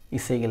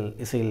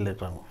இசையில்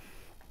இருக்கிறாங்க,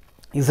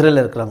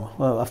 இஸ்ரேலில் இருக்கிறாங்க.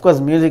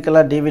 அஃப்கோர்ஸ்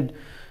மியூசிக்கெல்லாம் டேவிட்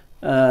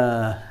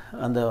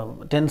அந்த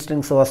 10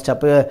 strings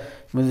வாசிச்சப்போ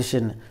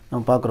மியூசிஷியன்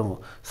நம்ம பார்க்குறோங்க.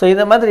 ஸோ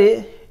இந்த மாதிரி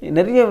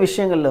நிறைய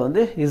விஷயங்களில்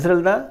வந்து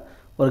இஸ்ரேல் தான்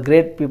ஒரு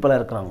கிரேட் பீப்புளாக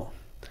இருக்கிறாங்க.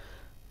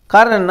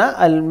 காரணம் என்ன?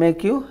 I'll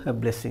make you a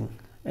blessing,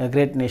 a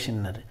great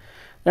nationனாரு.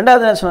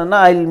 ரெண்டாவது என்ன சொன்னா,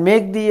 I'll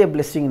make thee a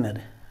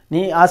blessingனாரு, நீ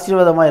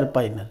ஆசீர்வாதமாக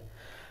இருப்பாயினார்.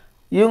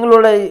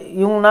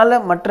 இவங்களால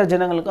மற்ற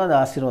ஜனங்களுக்கும் அந்த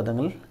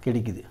ஆசீர்வாதங்கள்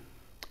கிடைக்குது.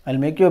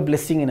 I'll make you a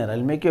blessingனார்.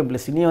 I'll make you a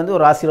blessing, நீ வந்து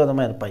ஒரு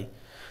ஆசீர்வாதமாக இருப்பாய்.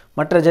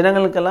 மற்ற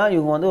ஜனங்களுக்கெல்லாம்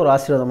இவங்க வந்து ஒரு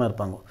ஆசீர்வாதமாக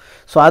இருப்பாங்க.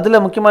 ஸோ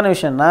அதில் முக்கியமான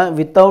விஷயம்னா,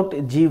 வித்தவுட்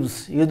ஜீவ்ஸ்,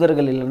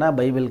 யூதர்கள் இல்லைன்னா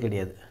பைபிள்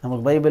கிடையாது.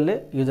 நமக்கு பைபிள்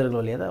யூதர்கள்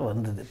வழியாக தான்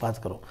வந்தது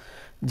பார்த்துக்கிறோம்.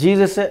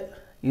 ஜீசஸை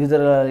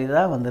யூதர்கள் வழியாக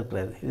தான்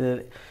வந்திருக்கிறாரு. இது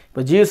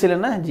இப்போ ஜீவ்ஸ்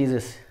இல்லைன்னா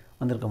ஜீசஸ்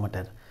வந்திருக்க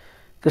மாட்டார்.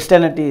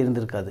 கிறிஸ்டானிட்டி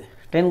இருந்திருக்காது.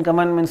 10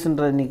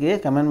 கமாண்ட்மெண்ட்ஸ்ன்ற இன்றைக்கி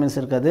கமாண்ட்மெண்ட்ஸ்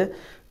இருக்காது.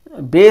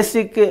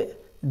 பேசிக்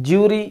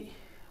ஜூரி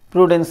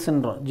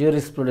ப்ரூடென்ஸ்ன்றோம்,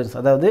 ஜூரிஸ் ப்ரூடென்ஸ்,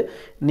 அதாவது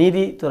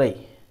நீதித்துறை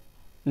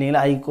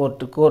இல்லைங்களா,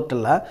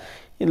 கோர்ட்டெல்லாம்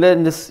இல்லை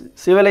இந்த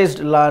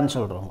சிவிலைஸ்டு லான்னு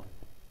சொல்கிறோம்.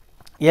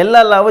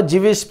 எல்லா லாவும்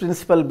ஜிவிஷ்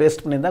பிரின்சிபல்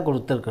பேஸ்ட் பண்ணி தான்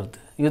கொடுத்துருக்கிறது.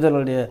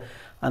 யூதர்களுடைய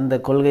அந்த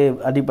கொள்கை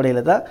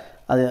அடிப்படையில் தான்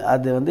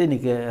அது வந்து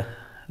இன்றைக்கி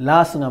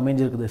லாஸுங்க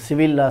அமைஞ்சிருக்குது.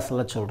 சிவில் லாஸ்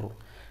எல்லாம் சொல்கிறோம்.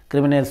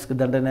 கிரிமினல்ஸ்க்கு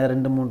தண்டனை,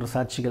 2-3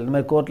 சாட்சிகள், இந்த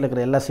மாதிரி கோர்ட்டில்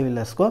இருக்கிற எல்லா சிவில்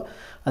லாஸ்க்கும்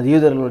அது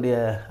யூதர்களுடைய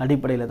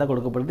அடிப்படையில் தான்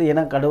கொடுக்கப்படுது.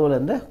 ஏன்னா கடவுள்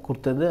வந்து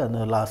கொடுத்தது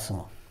அந்த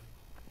லாஸுங்க.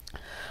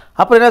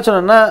 அப்புறம் என்ன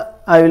சொன்னோன்னா,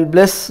 I will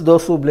bless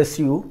those who bless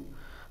you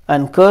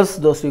and curse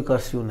those who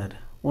curse youனாரு.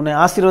 உன்னை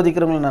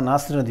ஆசீர்வதிக்கிறவங்களை நான்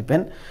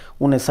ஆசீர்வதிப்பேன்,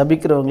 உன்னை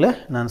சபிக்கிறவங்களை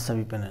நான்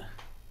சபிப்பேன்.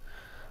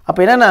 அப்போ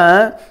என்னென்னா,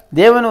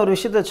 தேவன் ஒரு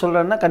விஷயத்தை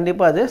சொல்கிறான்னா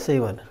கண்டிப்பாக அதை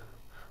செய்வார்.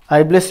 ஐ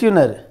bless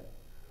youனாரு,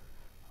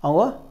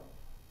 அவங்க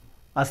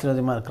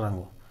ஆசீர்வாதமாக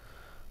இருக்கிறாங்க.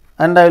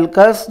 And I will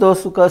curse those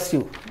who curse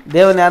you,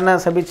 தேவன் யாருன்னா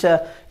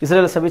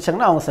இஸ்ரேலை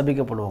சபிச்சாங்கன்னா அவங்க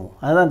சபிக்கப்படுவாங்க.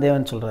 அதுதான்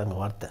தேவன் சொல்கிறாங்க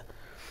வார்த்தை.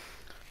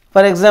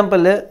 ஃபார்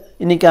எக்ஸாம்பிள்,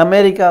 இன்றைக்கி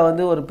அமெரிக்கா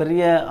வந்து ஒரு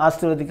பெரிய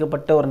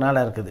ஆசீர்வதிக்கப்பட்ட ஒரு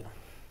நாடாக இருக்குது.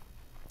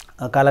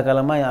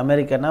 காலகாலமாக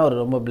அமெரிக்கானா ஒரு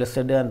ரொம்ப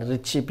பிளெஸ்டு அண்ட்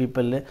ரிச்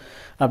பீப்புள்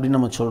அப்படின்னு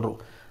நம்ம சொல்கிறோம்.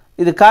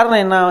 இது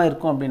காரணம் என்ன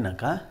இருக்கும்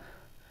அப்படின்னாக்கா,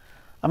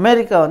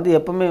 அமெரிக்கா வந்து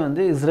எப்போவுமே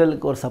வந்து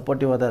இஸ்ரேலுக்கு ஒரு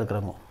சப்போர்ட்டிவாக தான்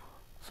இருக்கிறாங்க.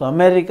 ஸோ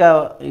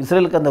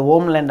இஸ்ரேலுக்கு அந்த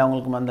ஹோம் லேண்ட்,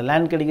 அவங்களுக்கு அந்த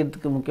லேண்ட்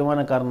கிடைக்கிறதுக்கு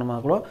முக்கியமான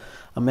காரணமாக கூட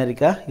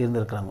அமெரிக்கா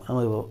இருந்திருக்கிறாங்க,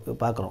 நம்ம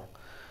பார்க்குறோம்.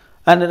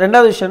 அண்ட்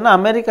ரெண்டாவது விஷயம்னா,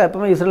 அமெரிக்கா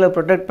எப்போவுமே இஸ்ரேலை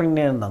ப்ரொடெக்ட்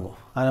பண்ணினே இருந்தாங்க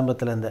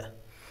ஆரம்பத்துலேருந்து.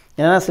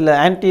 ஏன்னா சில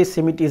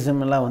ஆன்டிசெமிட்டிசம்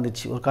எல்லாம்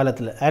வந்துச்சு ஒரு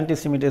காலத்தில்.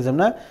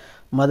 ஆன்டிசெமிட்டிசம்னா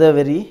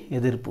மதவெறி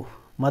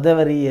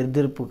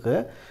எதிர்ப்புக்கு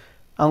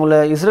அவங்கள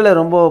இஸ்ரேலை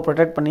ரொம்ப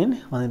ப்ரொடெக்ட் பண்ணி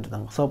வந்துட்டு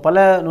இருந்தாங்க. ஸோ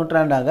பல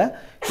நூற்றாண்டாக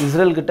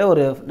இஸ்ரேல்கிட்ட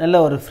ஒரு நல்ல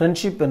ஒரு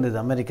ஃப்ரெண்ட்ஷிப் இருந்தது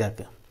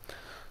அமெரிக்காவுக்கு.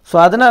 ஸோ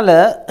அதனால்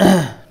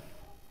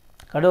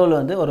கடவுள்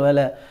வந்து ஒரு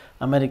வேளை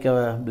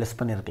அமெரிக்காவை பிளெஸ்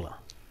பண்ணியிருக்கலாம்.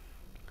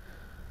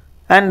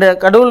 அண்டு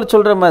கடவுள்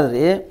சொல்கிற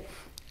மாதிரி,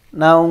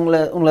 நான்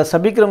உங்களை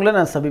சபிக்கிறவங்கள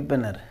நான்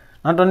சபிப்பேனார்.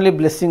 Not only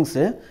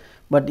blessings,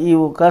 but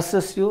you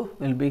curses you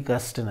will be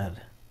கர்ஸ்டுனார்.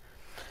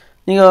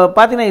 நீங்கள்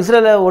பார்த்தீங்கன்னா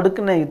இஸ்ரேலை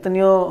ஒடுக்குன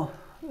எத்தனையோ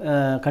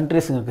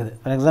கண்ட்ரிஸுங்க இருக்குது.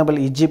 ஃபார் எக்ஸாம்பிள்,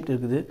 ஈஜிப்ட்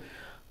இருக்குது,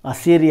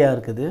 அசீரியா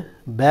இருக்குது,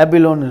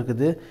 பேபிலோன்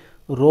இருக்குது,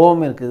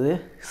 ரோம் இருக்குது,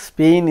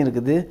 ஸ்பெயின்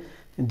இருக்குது,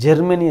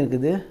 ஜெர்மனி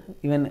இருக்குது,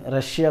 ஈவன்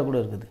ரஷ்யா கூட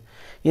இருக்குது.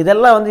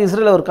 இதெல்லாம் வந்து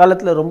இஸ்ரேலை ஒரு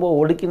காலத்தில் ரொம்ப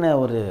ஒடுக்கின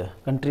ஒரு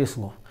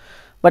கண்ட்ரிஸுங்க.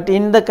 பட்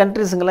இந்த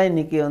கண்ட்ரிஸுங்கெல்லாம்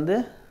இன்றைக்கி வந்து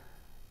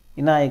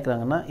என்ன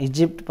ஆகிக்கிறாங்கன்னா,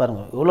 எஜிப்ட்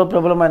பாருங்கள் எவ்வளோ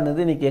பிரபலமாக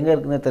இருந்தது, இன்றைக்கி எங்கே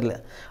இருக்குதுன்னு தெரியல.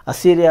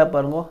 அசீரியா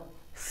பாருங்க,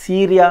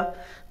 சீரியா,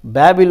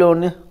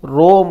 பேபிலோனு,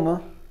 ரோமு,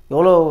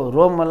 எவ்வளோ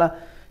ரோமெல்லாம்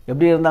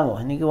எப்படி இருந்தாங்க,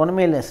 இன்றைக்கி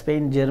ஒன்றுமே இல்லை.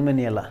 ஸ்பெயின்,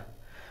 ஜெர்மனி எல்லாம்,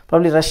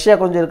 ப்ராப்ளி ரஷ்யா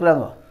கொஞ்சம்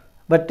இருக்கிறாங்க.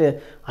 பட்டு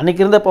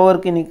அன்றைக்கி இருந்த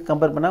பவருக்கு இன்றைக்கி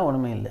கம்பேர் பண்ணால்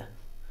ஒன்றுமே இல்லை.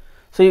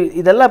 ஸோ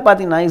இதெல்லாம்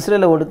பார்த்திங்கன்னா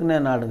இஸ்ரேலை ஒடுக்குன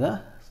நாடுங்க,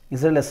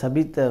 இஸ்ரேலை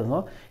சபித்தவங்க,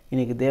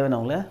 இன்றைக்கி தேவன்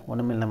அவங்கள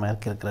ஒன்றுமே இல்லாமல்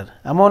இருக்கிறார்.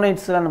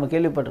 அமோனைட்ஸ்லாம் நம்ம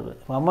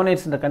கேள்விப்பட்டிருக்கோம்.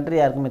 அமோனைட்ஸ்ன்ற கண்ட்ரி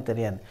யாருக்குமே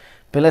தெரியாது.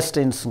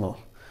 பெலஸ்டைன்ஸுங்க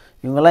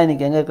இவங்கெல்லாம்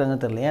இன்றைக்கி எங்கே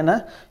இருக்கிறாங்கன்னு தெரியல. ஏன்னா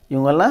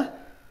இவங்கெல்லாம்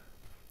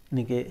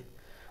இன்றைக்கி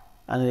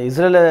அந்த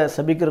இஸ்ரேலை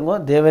சபிக்கிறவங்க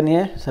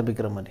தேவனையே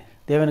சபிக்கிற மாதிரி,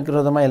 தேவனுக்கு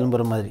விரோதமாக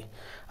எழும்புற மாதிரி.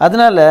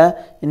 அதனால்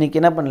இன்றைக்கி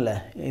என்ன பண்ணல,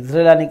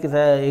 இஸ்ரேல் அன்றைக்கி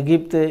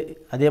எகிப்து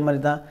அதே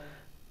மாதிரி தான்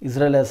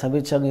இஸ்ரேலை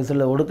சபிச்சாங்க,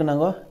 இஸ்ரேலை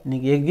ஒடுக்குனாங்க.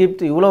 இன்றைக்கி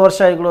எகிப்து இவ்வளோ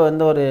வருஷம் ஆகி கூட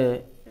எந்த ஒரு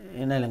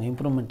என்ன இல்லைங்க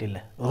இம்ப்ரூவ்மெண்ட்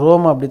இல்லை.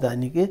 ரோம் அப்படி தான்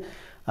இன்றைக்கி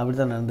அப்படி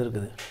தான்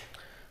நடந்திருக்குது.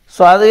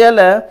 ஸோ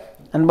அதையால்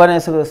அன்பான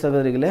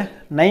சகோதரிகளே,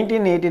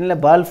 1918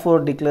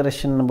 பால்ஃபோர்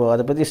டிக்ளரேஷன் நம்ம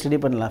அதை பற்றி ஸ்டடி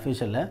பண்ணலாம்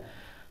ஃபியூச்சரில்.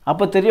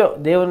 அப்போ தெரியும்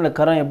தேவனோட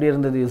கரம் எப்படி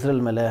இருந்தது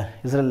இஸ்ரேல் மேலே,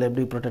 இஸ்ரேலில்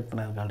எப்படி ப்ரொடெக்ட்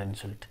பண்ணியிருக்காங்க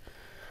அப்படின்னு சொல்லிட்டு.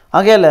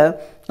 ஆகையால்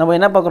நம்ம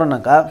என்ன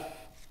பார்க்குறோன்னாக்கா,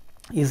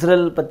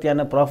 இஸ்ரேல்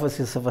பற்றியான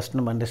ப்ராஃபஸிஸை ஃபஸ்ட்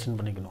நம்ம அண்டர்ஸ்டாண்ட்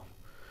பண்ணிக்கணும்.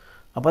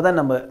 அப்போ தான்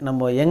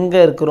நம்ம எங்கே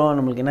இருக்கிறோம்,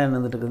 நம்மளுக்கு என்ன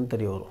நடந்துட்டுருக்குதுன்னு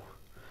தெரிய வரும்.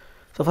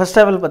 ஸோ ஃபஸ்ட்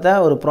ஆஃப் ஆல் பார்த்தா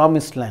ஒரு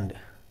ப்ராமிஸ்ட் லேண்டு.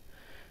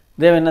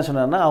 தேவன் என்ன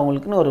சொன்னார்னா,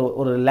 அவங்களுக்குன்னு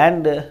ஒரு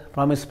லேண்டு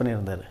ப்ராமிஸ்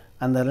பண்ணியிருந்தார்.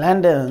 அந்த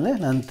லேண்டை வந்து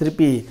நான்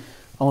திருப்பி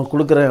அவங்களுக்கு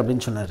கொடுக்குறேன்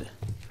அப்படின்னு சொன்னார்.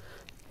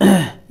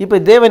 இப்போ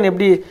தேவன்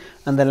எப்படி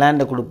அந்த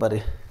லேண்டை கொடுப்பார்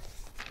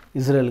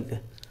இஸ்ரேலுக்கு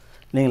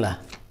இல்லைங்களா?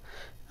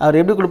 அவர்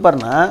எப்படி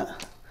கொடுப்பார்னா,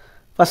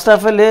 ஃபஸ்ட்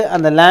ஆஃப் ஆல்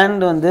அந்த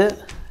லேண்டு வந்து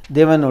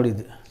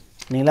தேவனோடையது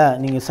இல்லைங்களா?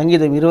 நீங்கள்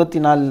சங்கீதம்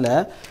 24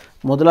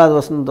 முதலாவது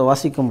வசனத்தை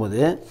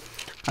வாசிக்கும்போது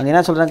அங்கே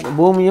என்ன சொல்கிறாங்க,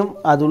 பூமியும்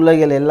அது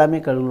உள்ளகள் எல்லாமே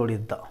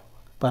கடவுளுடையது தான்.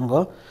 பாருங்க,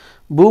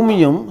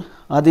 பூமியும்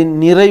அதன்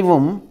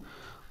நிறைவும்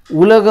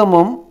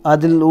உலகமும்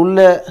அதில் உள்ள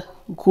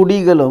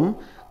குடிகளும்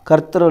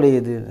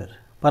கர்த்தருடையது.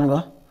 பாருங்க,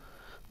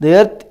 the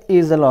earth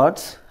is the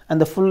Lord's and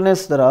the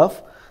fullness thereof,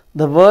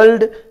 the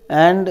world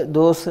and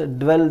those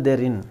dwell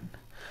therein.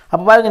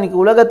 அப்போ பாருங்க, இன்றைக்கி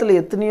உலகத்தில்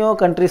எத்தனையோ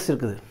கண்ட்ரிஸ்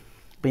இருக்குது.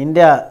 இப்போ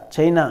India,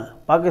 China,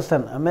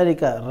 Pakistan,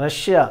 America,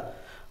 Russia,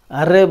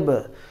 Arab,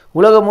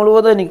 உலகம்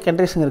முழுவதும் இன்றைக்கி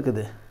கண்ட்ரிஸுங்க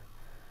இருக்குது.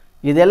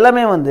 இது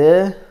எல்லாமே வந்து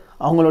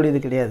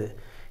அவங்களுடையது கிடையாது,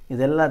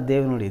 இதெல்லாம்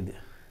தேவனுடையது.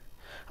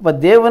 அப்போ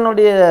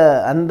தேவனுடைய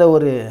அந்த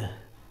ஒரு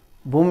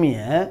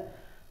பூமியை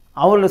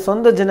அவருடைய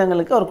சொந்த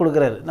ஜனங்களுக்கு அவர்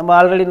கொடுக்குறாரு. நம்ம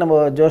ஆல்ரெடி நம்ம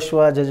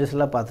ஜோஷுவா,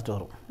 ஜட்ஜஸ்லாம் பார்த்துட்டு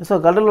வரோம். ஸோ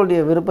கடவுளுடைய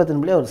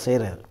விருப்பத்தின்படி அவர்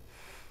செய்கிறார்.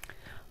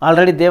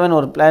 ஆல்ரெடி தேவன்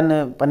ஒரு பிளான்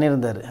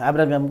பண்ணியிருந்தார்,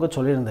 ஆபிரகாமுக்கு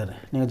சொல்லியிருந்தார்.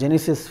 நீங்கள்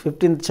ஜெனிசிஸ்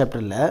 15th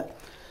சாப்டரில்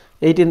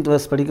 18th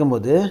verse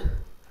படிக்கும்போது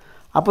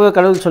அப்போவே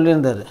கடவுள்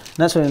சொல்லியிருந்தார்.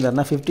 என்ன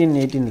சொல்லியிருந்தாருன்னா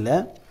 15:18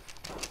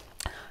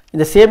 In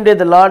the same day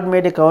the Lord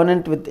made a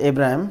covenant with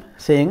Abraham,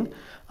 saying,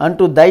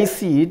 Unto thy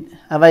seed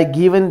have I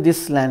given this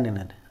land in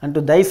it. Unto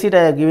thy seed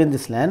I have given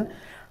this land.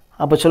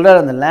 அப்போ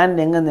சொல்கிறார், அந்த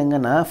land எங்கேருந்து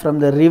எங்கன்னா, from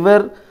the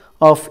river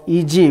of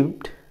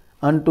Egypt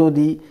and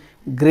the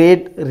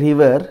great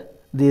river,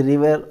 the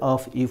river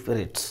of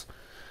யூஃப்ரேட்ஸ்.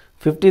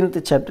 15th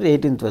chapter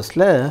 18th verse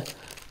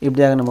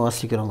இப்படியாக நம்ம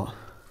வாசிக்கிறோங்க.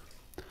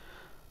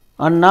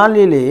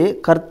 அந்நாளிலே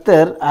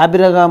கர்த்தர்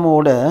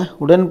ஆபிரகாமோட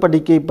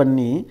உடன்படிக்கை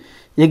பண்ணி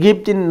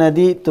எகிப்தின்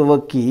நதி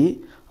துவக்கி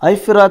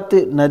ஐஃபிராத்து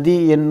நதி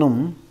என்னும்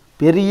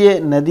பெரிய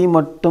நதி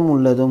மட்டும்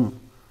உள்ளதும்.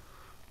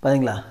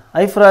 பார்த்தீங்களா,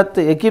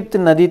 ஐஃபிராத்து எகிப்து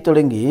நதி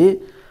தொடங்கி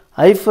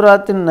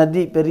ஐஃபிராத்தின்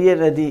நதி பெரிய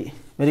நதி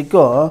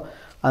வரைக்கும்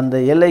அந்த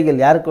எல்லைகள்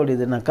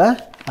யாருக்கோடையதுனாக்கா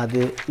அது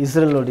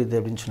இஸ்ரேலோடையது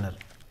அப்படின்னு சொன்னார்.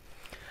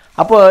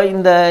 அப்போது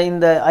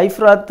இந்த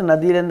ஐஃபிராத்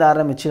நதியிலேருந்து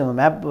ஆரம்பித்து நம்ம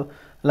மேப்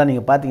எல்லாம்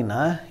நீங்கள்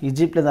பார்த்தீங்கன்னா,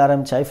 ஈஜிப்ட்லேருந்து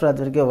ஆரம்பித்து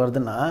ஐஃபிராத் வரைக்கும்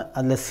வருதுன்னா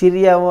அதில்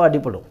சிரியாவும்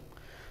அடிப்படும்.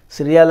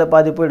 சிரியாவில்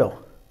பாதி போயிடும்,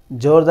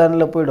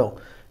 ஜோர்தானில் போயிடும்,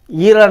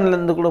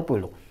 ஈரான்லேருந்து கூட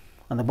போயிடும்.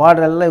 அந்த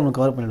பார்டரெல்லாம் இவங்க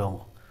கவர்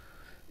பண்ணிவிடுவாங்க.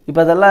 இப்போ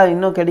அதெல்லாம்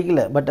இன்னும்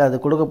கிடைக்கல, பட் அது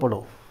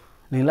கொடுக்கப்படும்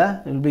இல்லைங்களா?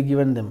 வில் பி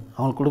கிவன் தெம்,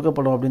 அவங்களுக்கு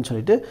கொடுக்கப்படும் அப்படின்னு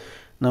சொல்லிட்டு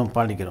நம்ம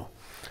பாடிக்கிறோம்.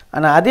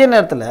 ஆனால் அதே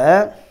நேரத்தில்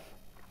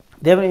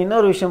தேவன்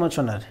இன்னொரு விஷயமும்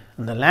சொன்னார்,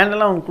 அந்த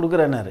லேண்டெல்லாம் அவனுக்கு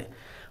கொடுக்குறேன்னாரு.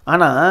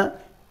 ஆனால்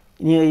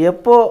நீங்கள்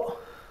எப்போ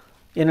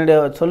என்னுடைய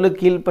சொல்லு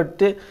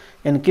கீழ்பட்டு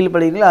என்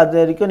கீழ்படுகிறீங்களோ அது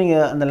வரைக்கும்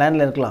நீங்கள் அந்த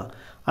லேண்டில் இருக்கலாம்.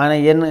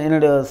 ஆனால்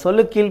என்னுடைய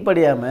சொல்லு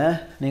கீழ்ப்படியாமல்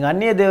நீங்கள்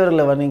அந்நிய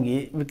தேவர்களை வணங்கி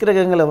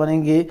விக்கிரகங்களை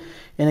வணங்கி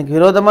எனக்கு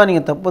விரோதமாக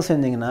நீங்கள் தப்பு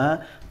செஞ்சீங்கன்னா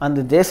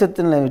அந்த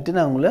தேசத்தில் விட்டு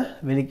நான் உங்களை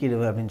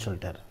வெளிக்கிடுவேன் அப்படின்னு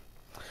சொல்லிட்டார்.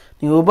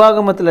 நீங்கள்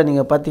உபாகமத்தில்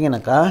நீங்கள்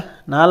பார்த்தீங்கன்னாக்கா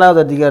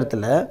 4வது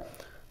அதிகாரத்தில்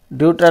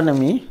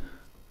டியூட்ரானமி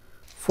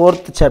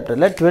 4th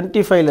சாப்டரில்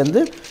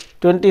 25லேருந்து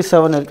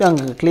 27 வரைக்கும்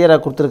அங்கே கிளியராக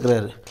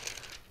கொடுத்துருக்குறாரு.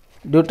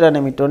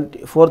 Deuteronomy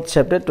 4th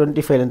chapter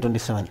 25 and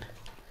 27.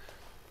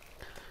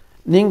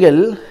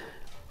 நீங்கள்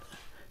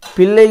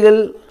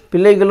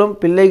பிள்ளைகளும்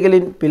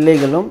பிள்ளைகளின்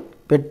பிள்ளைகளும்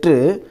பெற்று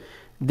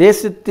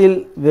தேசத்தில்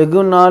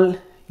வெகுநாள்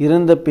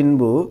இருந்த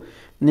பின்பு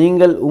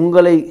நீங்கள்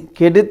உங்களை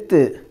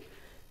கெடுத்து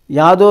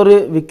யாதொரு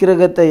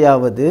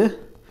விக்கிரகத்தையாவது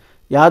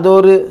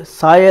யாதொரு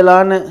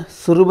சாயலான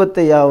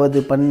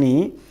சுரூபத்தையாவது பண்ணி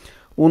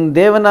உன்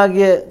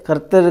தேவனாகிய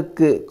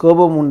கர்த்தருக்கு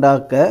கோபம்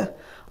உண்டாக்க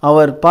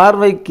அவர்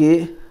பார்வைக்கு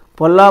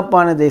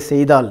பொல்லாப்பானதை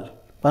செய்தால்,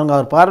 பாருங்கள்,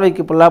 அவர்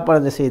பார்வைக்கு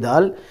பொல்லாப்பானதை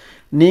செய்தால்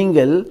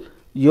நீங்கள்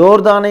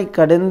யோர்தானை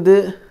கடந்து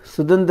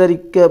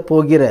சுதந்தரிக்க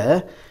போகிற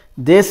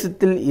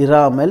தேசத்தில்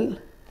இராமல்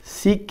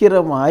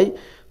சீக்கிரமாய்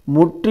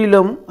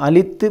முற்றிலும்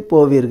அழிந்து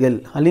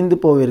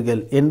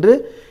போவீர்கள் என்று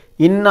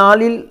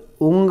இந்நாளில்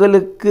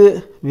உங்களுக்கு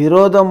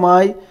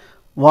விரோதமாய்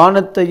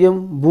வானத்தையும்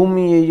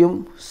பூமியையும்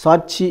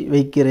சாட்சி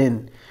வைக்கிறேன்.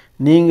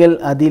 நீங்கள்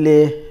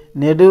அதிலே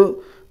நெடு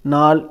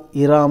நாள்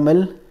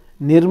இராமல்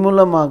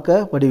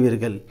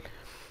நிர்மூலமாக்கப்படுவீர்கள்.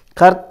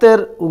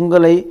 கர்த்தர்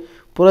உங்களை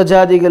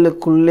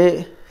புறஜாதிகளுக்குள்ளே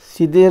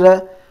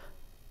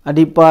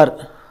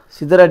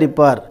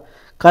சிதறடிப்பார்.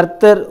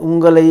 கர்த்தர்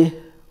உங்களை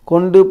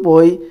கொண்டு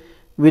போய்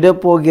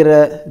விடப்போகிற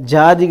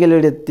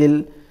ஜாதிகளிடத்தில்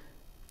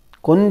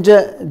கொஞ்ச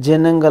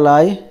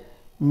ஜனங்களாய்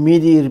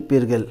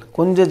மீதியிருப்பீர்கள்.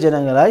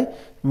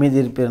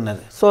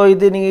 ஸோ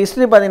இது நீங்கள்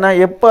ஹிஸ்ட்ரி பார்த்தீங்கன்னா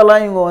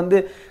எப்போல்லாம்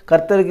இவங்க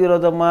கர்த்தருக்கு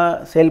விரோதமாக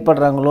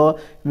செயல்படுறாங்களோ,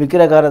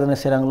 விக்கிரகாராதனை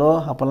செய்கிறாங்களோ,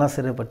 அப்போல்லாம்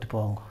சிறைப்பட்டு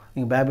போவாங்க.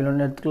 நீங்கள்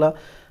பேபிலோன் எடுத்துக்கலாம்,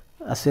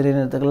 அசிரியன்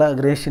எடுத்துக்கலாம்,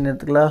 கிரேஷியன்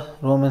எடுத்துக்கலாம்,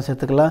 ரோமன்ஸ்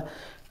எடுத்துக்கலாம்,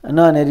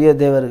 இன்னும்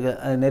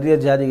நிறைய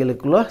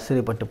ஜாதிகளுக்குள்ளே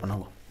சிறைப்பட்டு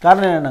போனாங்க.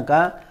 காரணம்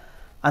என்னன்னாக்கா,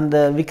 அந்த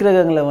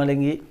விக்கிரகங்களை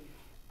வழங்கி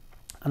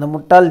அந்த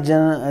முட்டாள்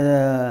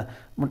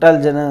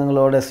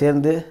ஜனங்களோட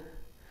சேர்ந்து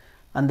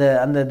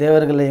அந்த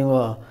தேவர்களை இவங்க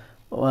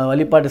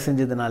வழிபாடு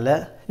செஞ்சதுனால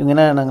இவங்க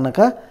என்ன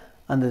ஆனாங்கனாக்கா,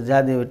 அந்த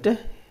ஜாதியை விட்டு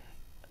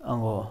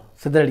அவங்க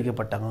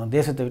சிதறடிக்கப்பட்டாங்க.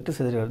 தேசத்தை விட்டு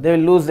சிதறடி, they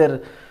will lose their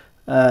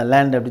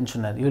land அப்படின்னு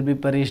சொன்னார். you will be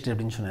perished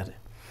அப்படின்னு சொன்னார்.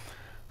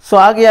 ஸோ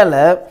ஆகையால்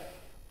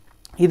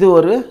இது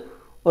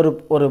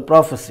ஒரு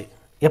ப்ராஃபஸி.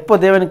 எப்போ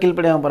தேவனுக்கு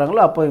கீழ்ப்படியாமல்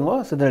போகிறாங்களோ அப்போ இவங்க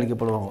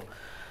சிதறடிக்கப்படுவாங்க.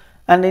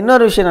 அண்ட்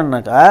இன்னொரு விஷயம்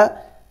என்னன்னாக்கா,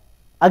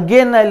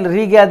 அகெயின் ஐ வில்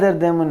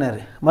ரீகேதர்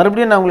தேம்னார்.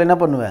 மறுபடியும் நான் உங்களை என்ன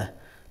பண்ணுவேன்,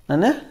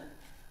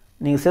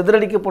 நீங்கள்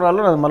சிதறடிக்க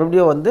போனாலும் நான்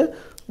மறுபடியும்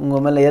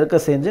உங்கள் மேலே இறக்க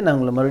செஞ்சு நான்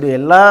உங்களை மறுபடியும்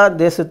எல்லா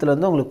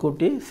தேசத்துலேருந்து உங்களை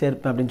கூட்டி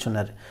சேர்ப்பேன் அப்படின்னு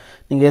சொன்னார்.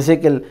 நீங்கள்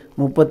எசேக்கியேல்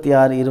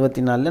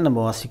 36:24 நம்ம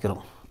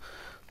வாசிக்கிறோம்.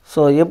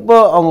 ஸோ எப்போ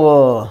அவங்க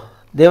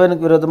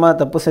தேவனுக்கு விரோதமாக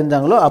தப்பு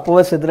செஞ்சாங்களோ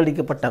அப்போவே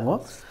சிதறடிக்கப்பட்டாங்க.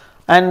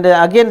 அண்டு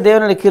அகெயின்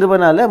தேவனுடைய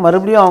கிருபைனால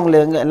மறுபடியும் அவங்கள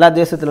எல்லா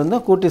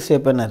தேசத்துலேருந்தும் கூட்டி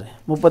சேர்ப்பேனார்.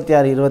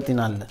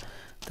 36:24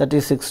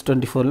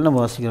 36:24 நம்ம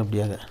வாசிக்கிறோம்.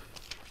 அப்படியாக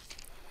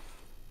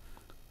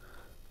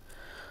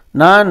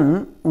நான்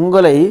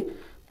உங்களை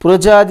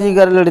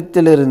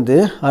புறஜாதிகளிடத்திலிருந்து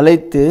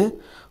அழைத்து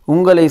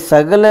உங்களை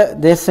சகல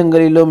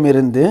தேசங்களிலும்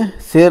இருந்து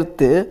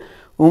சேர்த்து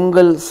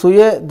உங்கள் சுய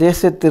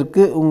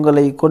தேசத்திற்கு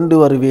உங்களை கொண்டு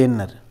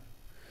வருவேன்னர்.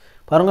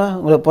 பாருங்கள்,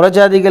 உங்களை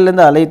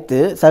புறஜாதிகள்லேருந்து அழைத்து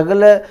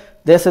சகல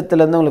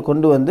தேசத்துலேருந்து உங்களை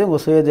கொண்டு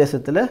உங்கள் சுய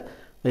தேசத்தில்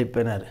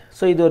வைப்பினார்.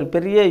 ஸோ இது ஒரு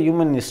பெரிய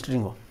ஹியூமன்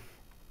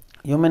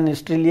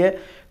ஹிஸ்ட்ரியிலேயே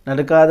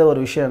நடக்காத ஒரு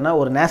விஷயம்னா,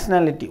 ஒரு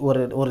நேஷ்னாலிட்டி,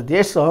 ஒரு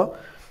தேசம்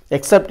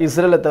எக்ஸப்ட்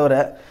இஸ்ரேலை தவிர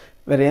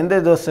வேறு எந்த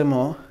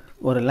தேசமும்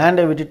ஒரு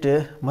லேண்டை விட்டுட்டு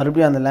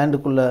மறுபடியும் அந்த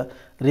லேண்டுக்குள்ளே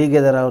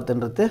ரீகேதர்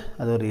ஆகுதுன்றது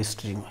அது ஒரு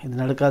ஹிஸ்ட்ரிங்க. இது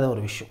நடக்காத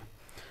ஒரு விஷயம்.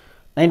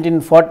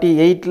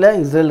 1948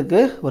 இஸ்ரேலுக்கு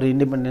ஒரு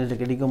இண்டிபெண்டன்ஸ்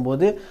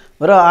கிடைக்கும்போது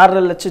வெறும்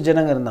 6.5 லட்சம்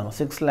ஜனங்க இருந்தாங்க,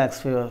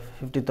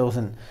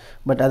 6,50,000.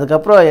 பட்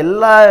அதுக்கப்புறம்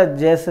எல்லா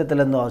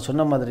தேசத்துலேருந்தும் அவர்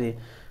சொன்ன மாதிரி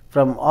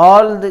ஃப்ரம்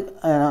ஆல்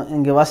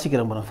இங்கே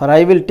வாசிக்கிறேன் பாருங்க, for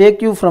I will take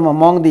you from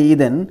among the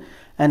Ethan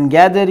and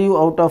gather you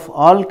out of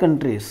all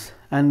countries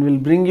and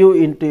will bring you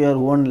in to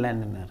your own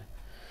லேண்டுன்னார்.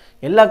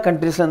 எல்லா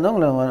கண்ட்ரீஸ்லேருந்தும்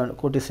உங்களை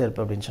கூட்டி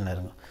சேர்ப்பேன் அப்படின்னு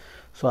சொன்னாருங்க.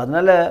 ஸோ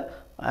அதனால்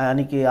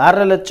அன்றைக்கி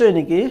 6.5 லட்சம்,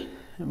 இன்றைக்கி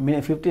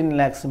 15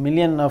 lakhs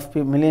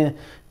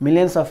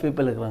மில்லியன்ஸ் ஆஃப்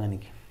பீப்புள் இருக்கிறாங்க.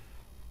 இன்றைக்கி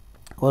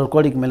 1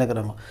 கோடிக்கு மேலே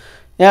இருக்கிறாங்க.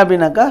 ஏன்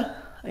அப்படின்னாக்கா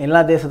எல்லா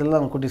தேசத்துலையும்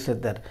அவங்க கூட்டி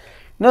சேர்த்தார்.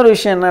 இன்னொரு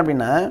விஷயம் என்ன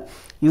அப்படின்னா,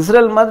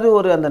 இஸ்ரேல்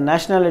மாதிரி அந்த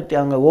நேஷ்னாலிட்டி,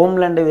 அவங்க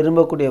ஹோம்லேண்டை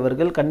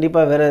விரும்பக்கூடியவர்கள்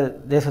கண்டிப்பாக வேறு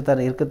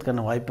தேசத்தார்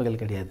இருக்கிறதுக்கான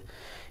வாய்ப்புகள் கிடையாது.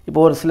 இப்போ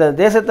ஒரு சில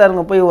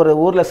தேசத்தாருங்க போய் ஒரு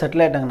ஊரில்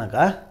செட்டில்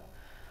ஆகிட்டாங்கனாக்கா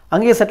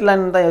அங்கேயே செட்டில்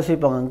ஆகின்னு தான்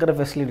யோசிப்பாங்க, அங்கே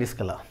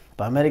ஃபெசிலிட்டிஸ்க்கெல்லாம்.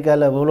 இப்போ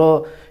அமெரிக்காவில் எவ்வளோ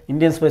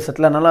இந்தியன்ஸ் போய்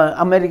செட்டில் ஆனாலும்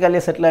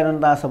அமெரிக்காலேயே செட்டில்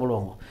ஆகணுன்னு தான்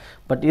ஆசைப்படுவாங்க.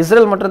 பட்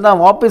இஸ்ரேல் மட்டும்தான்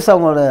வாபஸ்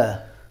அவங்களோட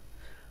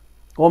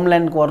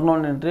ஹோம்லேண்டுக்கு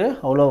வரணுன்ட்டு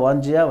அவ்வளோ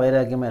வாஞ்சியாக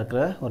வைராக்கியமாக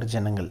இருக்கிற ஒரு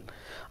ஜனங்கள்.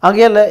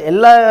 ஆகையால்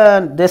எல்லா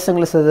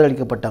தேசங்களும்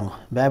சிதறடிக்கப்பட்டாங்க.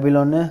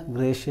 பேபிலோனு,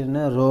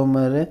 கிரேஷியனு,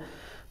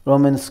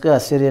 ரோமன்ஸ்க்கு,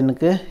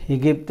 அசிரியனுக்கு,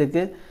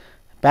 எகிப்துக்கு,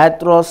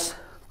 பேத்ரோஸ்,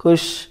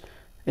 குஷ்,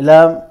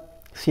 இலாம்,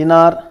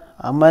 சினார்,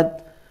 அமத்,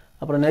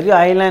 அப்புறம் நிறைய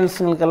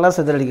ஐலாண்ட்ஸுங்களுக்கெல்லாம்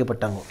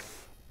சிதறடிக்கப்பட்டாங்க.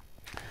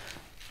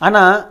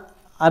 ஆனால்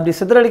அப்படி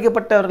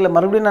சிதறடிக்கப்பட்டவர்களை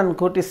மறுபடியும் நான்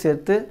கூட்டி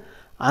சேர்த்து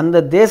அந்த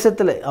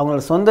தேசத்தில்,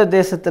 அவங்களோட சொந்த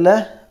தேசத்தில்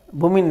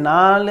பூமி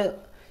 4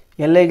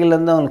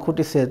 எல்லைகள்லேருந்து அவங்களை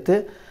கூட்டி சேர்த்து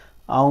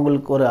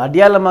அவங்களுக்கு ஒரு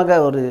அடையாளமாக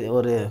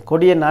ஒரு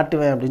கொடியை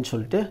நாட்டுவேன் அப்படின்னு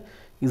சொல்லிட்டு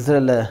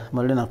இஸ்ரேலில்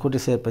மறுபடியும் நான் கூட்டி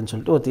சேர்ப்பேன்னு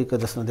சொல்லிட்டு ஒரு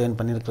தீர்க்கதரிசனம் தேவன்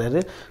பண்ணியிருக்கிறாரு.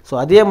 ஸோ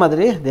அதே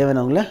மாதிரி தேவன்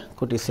அவங்கள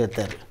கூட்டி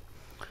சேர்த்தார்.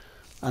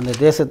 அந்த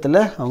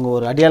தேசத்தில் அவங்க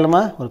ஒரு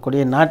அடையாளமாக ஒரு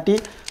கொடியை நாட்டி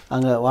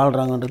அங்கே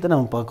வாழ்கிறாங்கன்றது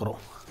நம்ம பார்க்குறோம்.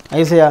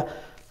 ஐசையா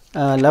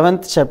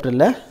 11th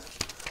chapterல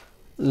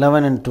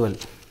 11 and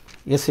 12,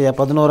 ஏசாயா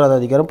 11வது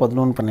அதிகாரம்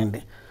 11-12.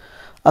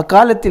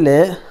 அக்காலத்தில்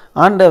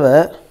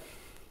ஆண்டவர்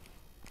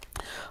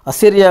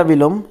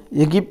அசிரியாவிலும்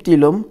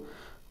எகிப்திலும்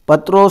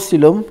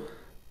பத்ரோஸிலும்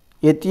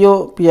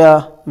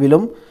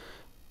எத்தியோப்பியாவிலும்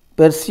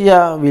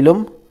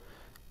பெர்சியாவிலும்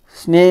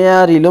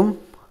ஸ்னேயாரிலும்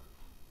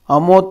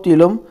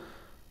அமோத்திலும்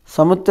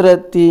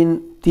சமுத்திரத்தின்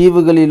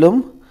தீவுகளிலும்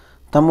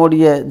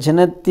தம்முடைய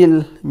ஜனத்தில்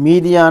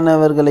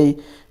மீதியானவர்களை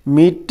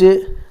மீட்டு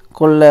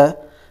கொள்ள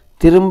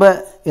திரும்ப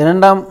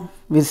இரண்டாம்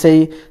விசை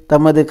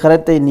தமது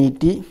கரத்தை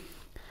நீட்டி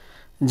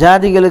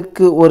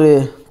ஜாதிகளுக்கு ஒரு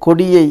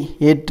கொடியை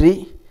ஏற்றி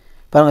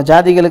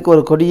ஜாதிகளுக்கு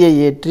ஒரு கொடியை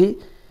ஏற்றி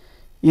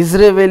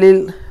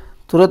இஸ்ரவேலில்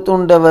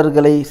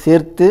துரத்துண்டவர்களை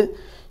சேர்த்து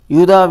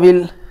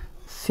யூதாவில்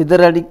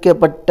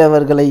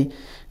சிதறடிக்கப்பட்டவர்களை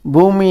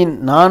பூமியின்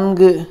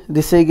 4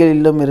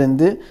 திசைகளிலும்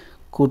இருந்து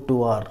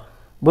கூட்டுவார்.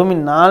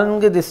 பூமியின்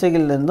 4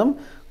 திசைகளிலிருந்தும்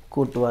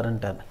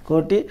கூட்டுவார்ன்ட்டார்.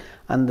 கூட்டி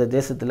அந்த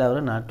தேசத்தில்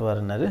அவர்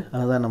நாட்டுவார்னாரு.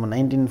 அதுதான் நம்ம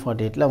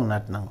 1948 அவங்க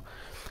நாட்டினாங்க.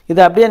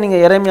 இது அப்படியே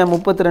நீங்கள் எரேமியா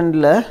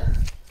 32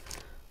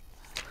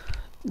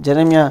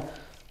 ஜெரேமியா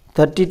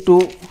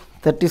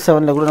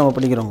 32-37 கூட நம்ம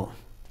படிக்கிறோங்க.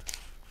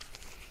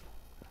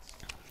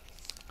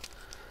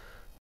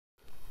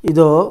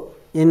 இதோ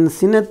என்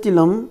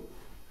சினத்திலும்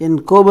என்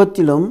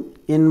கோபத்திலும்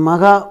என்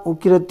மகா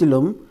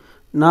உக்கிரத்திலும்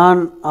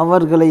நான்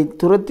அவர்களை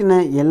துரத்தின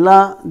எல்லா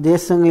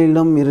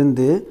தேசங்களிலும்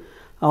இருந்து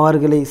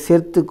அவர்களை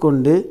சேர்த்து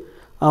கொண்டு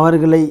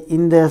அவர்களை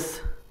இந்த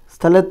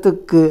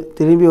ஸ்தலத்துக்கு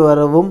திரும்பி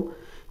வரவும்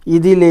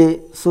இதிலே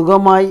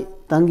சுகமாய்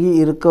தங்கி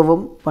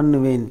இருக்கவும்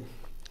பண்ணுவேன்.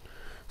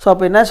 ஸோ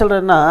அப்போ என்ன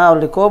சொல்கிறேன்னா,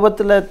 அவருடைய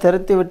கோபத்தில்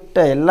திரட்டி விட்ட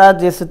எல்லா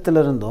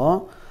தேசத்திலிருந்தும்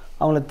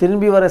அவங்கள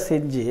திரும்பி வர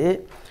செஞ்சு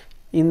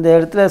இந்த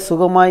இடத்துல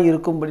சுகமாய்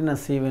இருக்கும்படி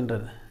நான்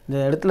செய்வேன்றது. இந்த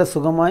இடத்துல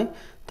சுகமாய்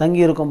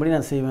தங்கி இருக்கும்படி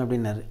நான் செய்வேன்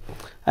அப்படின்னாரு.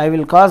 I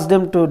will cause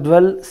them to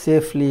twelve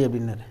safely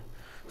அப்படின்னாரு.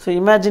 ஸோ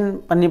இமேஜின்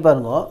பண்ணி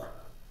பாருங்க,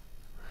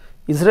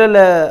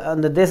 இஸ்ரேலை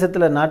அந்த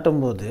தேசத்தில்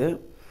நாட்டும்போது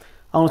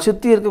அவங்க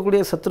சுற்றி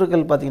இருக்கக்கூடிய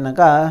சத்துருக்கள்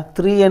பார்த்திங்கனாக்கா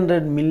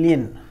 300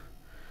 மில்லியன்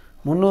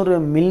 300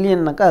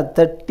 மில்லியன்னாக்கா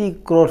 30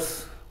 crores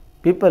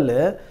பீப்புள்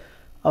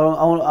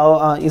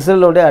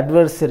இஸ்ரேலோடைய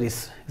அட்வர்சரிஸ்,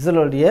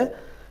 இஸ்ரேலோடைய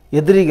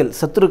எதிரிகள்,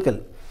 சத்துருக்கள்.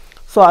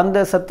 ஸோ அந்த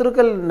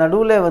சத்துருக்கள்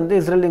நடுவில் வந்து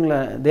இஸ்ரேலுங்களை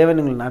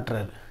தேவனுங்களை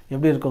நாட்டுறாரு.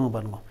 எப்படி இருக்கவங்க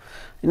பாருங்க.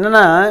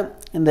 என்னென்னா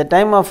இந்த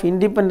டைம் ஆஃப்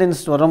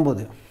இண்டிபெண்டன்ஸ்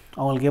வரும்போது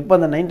அவங்களுக்கு எப்போ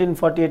அந்த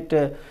 1948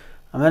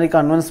 அமெரிக்கா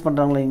அனௌன்ஸ்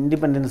பண்ணுறாங்களே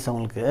இண்டிபெண்டன்ஸ்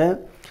அவங்களுக்கு,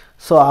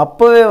 ஸோ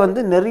அப்போவே வந்து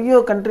நிறைய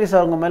கண்ட்ரிஸ்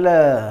அவங்க மேலே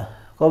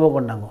கோபம்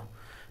கொண்டாங்க.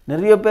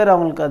 நிறைய பேர்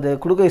அவங்களுக்கு அது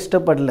கொடுக்க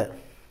இஷ்டப்படல.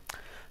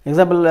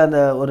 எக்ஸாம்பிள் அந்த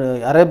ஒரு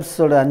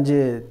அரேப்ஸோட 5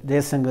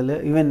 தேசங்கள்,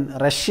 ஈவன்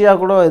ரஷ்யா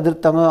கூட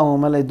எதிர்த்தாங்க, அவங்க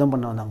மேலே யுத்தம்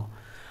பண்ண வந்தாங்க.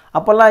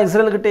 அப்போல்லாம்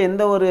இஸ்ரேல்கிட்ட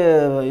எந்த ஒரு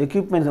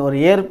எக்யூப்மெண்ட்ஸ், ஒரு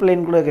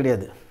ஏர்பிளைன் கூட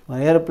கிடையாது,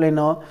 ஒரு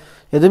ஏர்பிளைனோ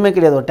எதுவுமே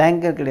கிடையாது, ஒரு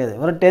டேங்கர் கிடையாது,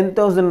 ஒரு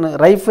 10,000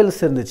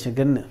 ரைஃபிள்ஸ் இருந்துச்சு,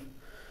 கன்று.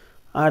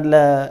 அதில்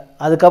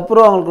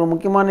அதுக்கப்புறம் அவங்களுக்கு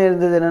முக்கியமான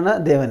இருந்தது என்னென்னா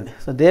தேவன்.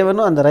 ஸோ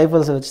தேவனும் அந்த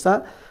ரைஃபிள்ஸை வச்சு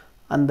தான்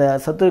அந்த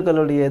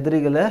சத்துருக்களுடைய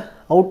எதிரிகளை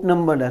அவுட்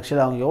நம்பர்டு,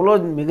 ஆக்சுவலாக அவங்க எவ்வளோ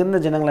மிகுந்த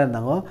ஜனங்களாக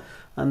இருந்தாங்கோ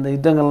அந்த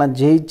யுத்தங்கள்லாம்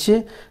ஜெயிச்சு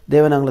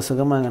தேவன் அவங்களை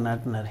சுகமாக அங்கே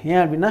நாட்டினார்.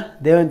 ஏன் அப்படின்னா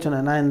தேவன்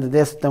சொன்னார், நான் இந்த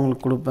தேசத்தை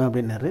அவங்களுக்கு கொடுப்பேன்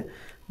அப்படின்னாரு.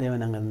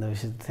 தேவன் அங்கே இந்த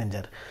விஷயத்தை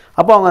செஞ்சார்.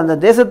 அப்போ அவங்க அந்த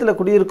தேசத்தில்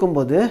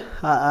குடியிருக்கும்போது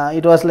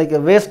it was like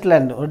a waste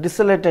land, ஒரு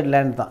டிசலேட்டட்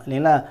லேண்ட் தான்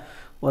இல்லைங்களா,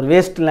 ஒரு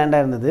வேஸ்ட்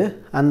லேண்டாக இருந்தது.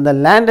 அந்த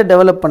லேண்டை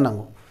டெவலப்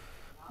பண்ணாங்க,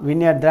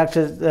 வின்யார்ட்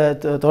திராட்சை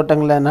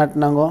தோட்டங்களை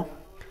நாட்டினாங்கோ,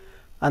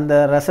 அந்த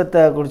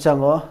ரசத்தை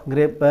குடித்தாங்கோ,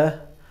 கிரேப்பை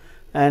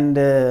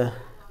அண்டு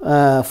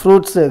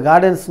ஃப்ரூட்ஸு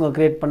கார்டன்ஸுங்க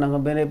க்ரியேட் பண்ணாங்க,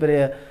 பெரிய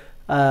பெரிய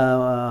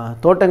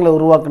தோட்டங்களை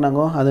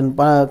உருவாக்குனாங்கோ, அதன்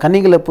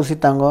கனிகளை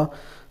புசித்தாங்கோ.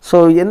 ஸோ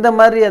எந்த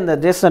மாதிரி அந்த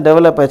தேசம்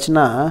டெவலப்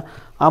ஆச்சுன்னா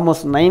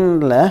ஆமோஸ்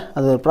 9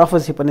 அது ஒரு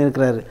ப்ராஃபஸி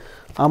பண்ணியிருக்கிறாரு.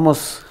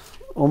 ஆமோஸ்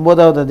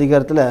 9வது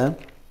அதிகாரத்தில்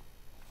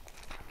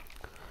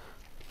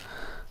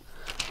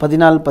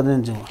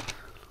 14-15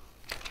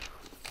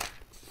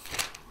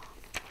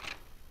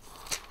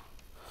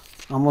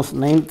 ஆமோஸ்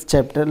 9th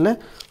சாப்டரில்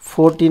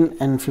 14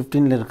 and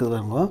 15 இருக்குது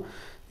பாருங்க.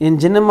 என்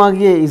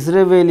ஜனமாகிய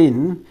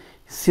இஸ்ரவேலின்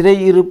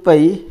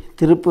சிறையிருப்பை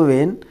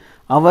திருப்புவேன்,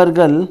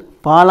 அவர்கள்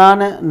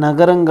பாலான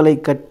நகரங்களை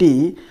கட்டி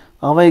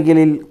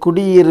அவைகளில்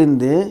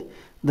குடியிருந்து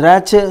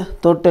திராட்சை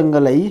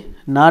தோட்டங்களை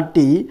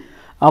நாட்டி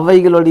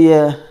அவைகளுடைய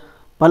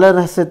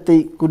பலரசத்தை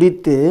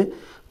குடித்து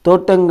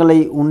தோட்டங்களை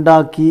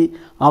உண்டாக்கி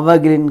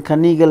அவைகளின்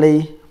கனிகளை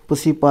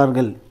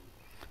புசிப்பார்கள்.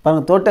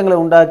 பாருங்கள், தோட்டங்களை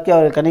உண்டாக்கி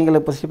அவர்கள்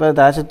கனிகளை புசிப்பார்கள்,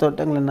 திராட்சை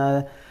தோட்டங்களை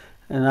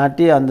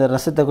நாட்டி அந்த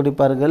ரசத்தை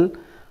குடிப்பார்கள்.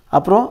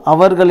 அப்புறம்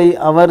அவர்களை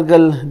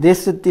அவர்கள்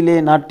தேசத்திலே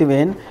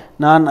நாட்டுவேன்,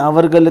 நான்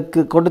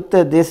அவர்களுக்கு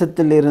கொடுத்த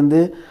தேசத்திலிருந்து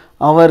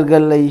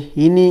அவர்களை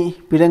இனி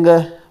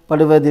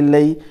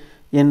பிடுங்கப்படுவதில்லை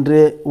என்று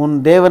உன்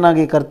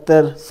தேவனாகிய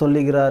கர்த்தர்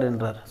சொல்லுகிறார்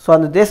என்றார். ஸோ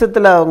அந்த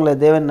தேசத்தில் அவங்கள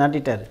தேவன்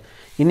நாட்டிட்டார்,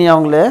 இனி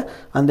அவங்கள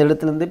அந்த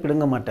இடத்துலேருந்து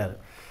பிடுங்க மாட்டார்.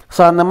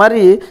 ஸோ அந்த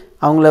மாதிரி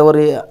அவங்கள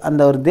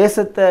அந்த ஒரு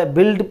தேசத்தை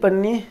பில்ட்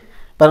பண்ணி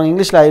பாருங்கள்,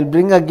 இங்கிலீஷில் I will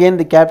bring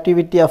again the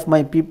captivity of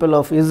my people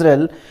of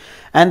Israel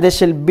and they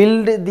shall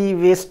build the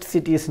waste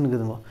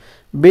சிட்டிஸ்னுக்குதுங்க.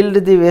 build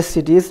the waste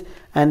cities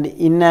and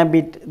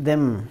inhabit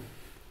them,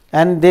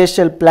 and they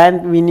shall plant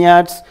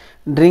vineyards,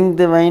 drink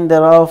the wine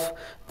thereof,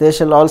 they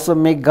shall also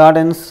make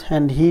gardens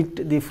and eat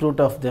the fruit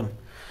of them.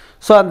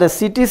 So அந்த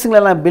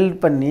சிட்டிஸுங்களெல்லாம் build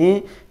பண்ணி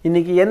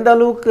இன்றைக்கி எந்த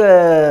அளவுக்கு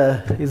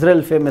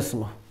Israel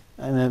ஃபேமஸுங்க,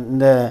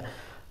 இந்த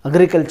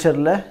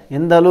அக்ரிகல்ச்சரில்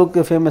எந்த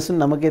அளவுக்கு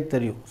ஃபேமஸ்ன்னு நமக்கே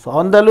தெரியும். ஸோ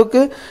அந்த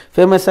அளவுக்கு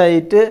ஃபேமஸ்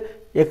ஆகிட்டு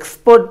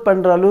எக்ஸ்போர்ட்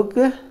பண்ணுற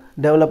அளவுக்கு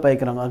டெவலப்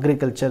ஆகிக்கிறாங்க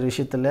அக்ரிகல்ச்சர்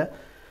விஷயத்தில்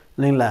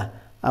இல்லைங்களா.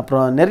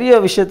 அப்புறம் நிறைய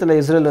விஷயத்தில்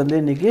இஸ்ரேல் வந்து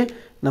இன்றைக்கி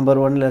நம்பர்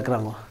 1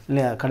 இருக்கிறாங்க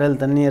இல்லையா. கடல்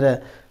தண்ணீரை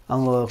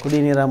அவங்க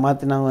குடிநீராக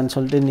மாற்றினாங்கன்னு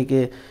சொல்லிட்டு இன்றைக்கி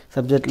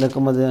சப்ஜெக்டில்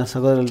இருக்கும்போது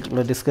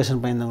சகோதரர்களோட டிஸ்கஷன்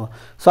பண்ணியிருந்தாங்க.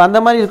 ஸோ அந்த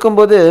மாதிரி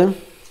இருக்கும்போது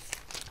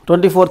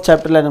 24th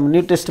சாப்டரில் நம்ம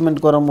நியூ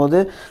டெஸ்டிமெண்ட்க்கு வரும்போது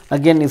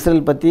அகெயின்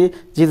இஸ்ரேல் பற்றி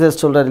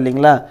ஜீசஸ் சொல்கிறார்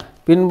இல்லைங்களா.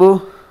 பின்பு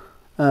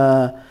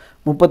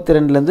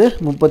 32லேருந்து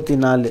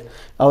 34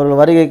 அவர்கள்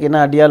வருகைக்கு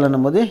என்ன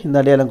அடையாளம் போது இந்த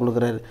அடையாளம்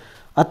கொடுக்குறாரு.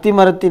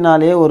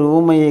 அத்திமரத்தினாலே ஒரு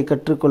ஊமையை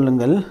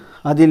கற்றுக்கொள்ளுங்கள்.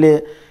 அதிலே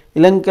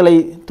இளங்கலை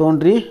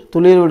தோன்றி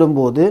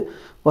துளிர்விடும்போது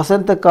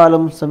வசந்த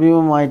காலம்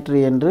சமீபமாயிற்று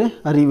என்று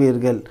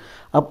அறிவீர்கள்.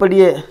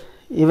 அப்படியே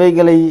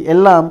இவைகளை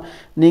எல்லாம்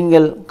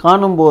நீங்கள்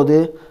காணும்போது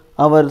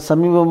அவர்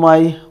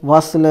சமீபமாய்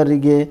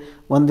வாசலருகே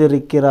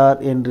வந்திருக்கிறார்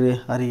என்று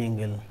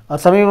அறியுங்கள்.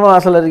 அவர் சமீபமாக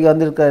வாசல் அருகே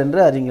வந்திருக்கார் என்று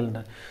அறியுங்கள்.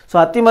 ஸோ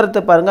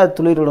அத்திமரத்தை பாருங்கள், அது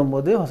துளிர்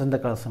விடும்போது வசந்த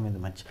காலம்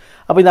சமீபமாச்சு.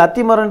 அப்போ இந்த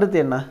அத்திமரன்றது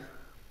என்ன?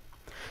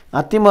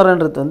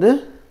 அத்திமரன்றது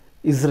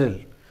இஸ்ரேல்.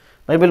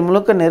 பைபிள்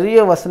முழுக்க நிறைய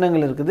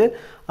வசனங்கள் இருக்குது,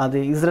 அது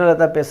இஸ்ரேலை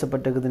தான்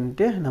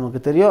பேசப்பட்டிருக்குதுன்ட்டு நமக்கு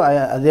தெரியும்.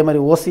 அதே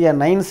மாதிரி ஓசியா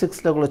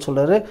 9:6 கூட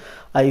சொல்கிறாரு,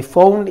 I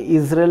found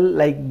Israel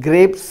like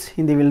grapes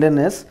in the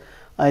wilderness,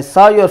 ஐ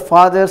சா your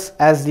fathers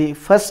as the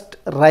first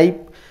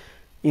ripe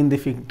in the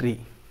fig tree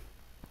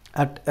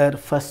at her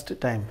first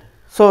time.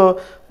 So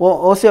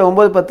ஓசியா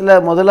 9:10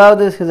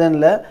 முதலாவது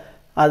சீசனில்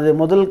அது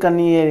முதல்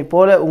கன்னியை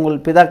போல உங்கள்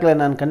பிதாக்களை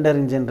நான்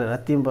கண்டறிஞ்சேன்ற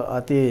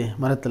அத்தி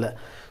மரத்தில்.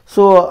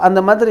 ஸோ அந்த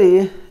மாதிரி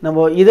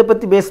நம்ம இதை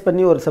பற்றி பேஸ்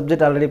பண்ணி ஒரு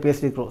சப்ஜெக்ட் ஆல்ரெடி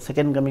பேசியிருக்கிறோம்.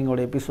 செகண்ட்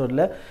கம்மிங்கோட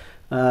எபிசோடில்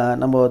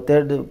நம்ம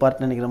 3rd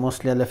பார்ட் நினைக்கிறேன்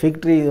மோஸ்ட்லி. அதில்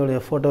ஃபிக்ட்ரி இதோடைய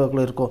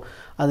ஃபோட்டோவுக்குள்ளே இருக்கும்.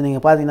 அது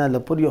நீங்கள் பார்த்தீங்கன்னா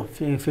அதில் புரியும்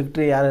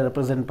ஃபிக்ட்ரி யாரை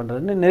ரெப்ரசென்ட்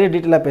பண்ணுறதுன்னு நிறைய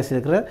டீட்டெயிலாக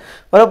பேசியிருக்கிறேன்.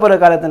 வரப்போகிற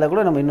காலத்தில்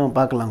கூட நம்ம இன்னும்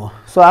பார்க்கலாங்க.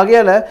 ஸோ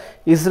ஆகையால்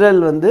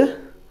இஸ்ரேல்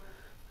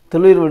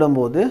துளிர்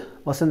விடும்போது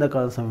வசந்த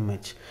காலம்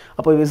சமீபமாச்சு.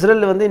 அப்போ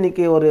இஸ்ரேல்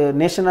இன்றைக்கி ஒரு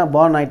நேஷனாக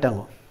பார்ன்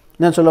ஆகிட்டாங்க.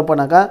 என்ன சொல்ல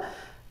போனாக்கா,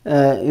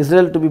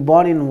 Israel to be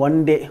born in one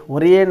day,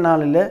 ஒரே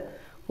நாளில்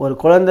ஒரு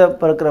குழந்தை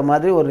பிறக்கிற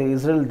மாதிரி ஒரு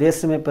இஸ்ரேல்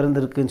தேசமே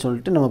பிறந்திருக்குன்னு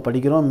சொல்லிட்டு நம்ம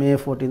படிக்கிறோம். May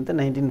 14th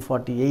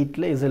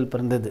 1948 இஸ்ரேல்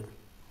பிறந்தது.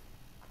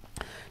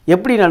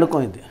 எப்படி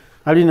நடக்கும் இது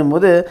அப்படின்னும்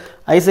போது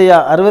ஐசையா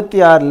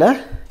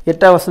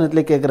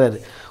 66:8 கேட்குறாரு,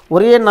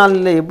 ஒரே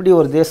நாளில் எப்படி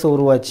ஒரு தேசம்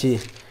உருவாச்சு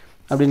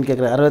அப்படின்னு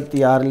கேட்குறாரு.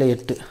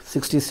 66:8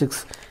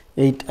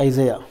 66:8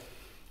 ஐசையா.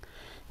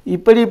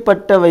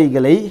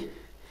 இப்படிப்பட்டவைகளை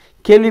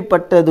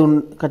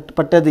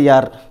கேள்விப்பட்டது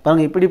யார்?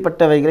 பாருங்கள்,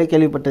 இப்படிப்பட்டவைகளை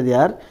கேள்விப்பட்டது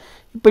யார்?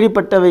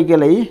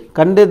 இப்படிப்பட்டவைகளை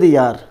கண்டது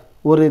யார்?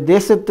 ஒரு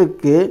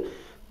தேசத்துக்கு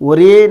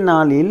ஒரே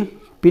நாளில்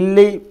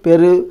பிள்ளை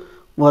பெரு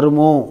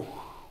வருமோ?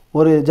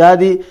 ஒரு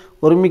ஜாதி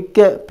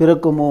ஒருமிக்க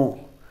பிறக்குமோ?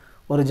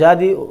 ஒரு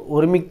ஜாதி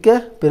ஒருமிக்க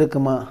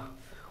பிறக்குமா?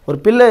 ஒரு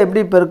பிள்ளை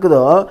எப்படி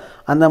பிறக்குதோ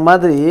அந்த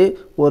மாதிரி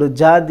ஒரு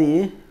ஜாதி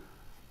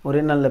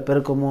ஒரே நாளில்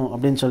பிறக்குமோ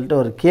அப்படின்னு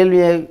சொல்லிட்டு ஒரு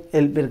கேள்வியை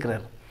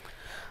எழுப்பியிருக்கிறார்.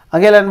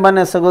 அகையில்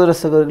அன்பான சகோதர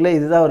சகோதரிகளே,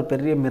 இதுதான் ஒரு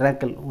பெரிய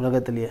மிராக்கல்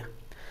உலகத்திலேயே.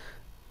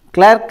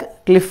 கிளார்க்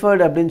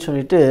கிளிஃபர்ட் அப்படின்னு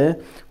சொல்லிட்டு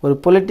ஒரு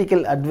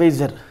political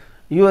advisor,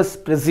 US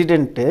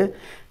president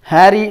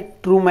Harry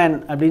Trueman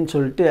அப்படின்னு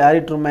சொல்லிட்டு,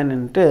 ஹாரி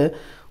ட்ரூமேன்ட்டு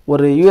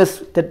ஒரு யூஎஸ்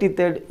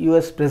 33rd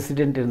யூஎஸ்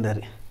பிரசிடெண்ட்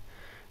இருந்தார்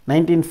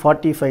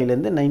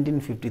 1945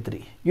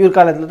 1953. இவர்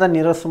காலத்தில் தான்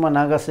நிரோசமா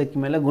நாகாசாக்கி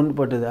மேலே குண்டு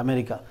போட்டது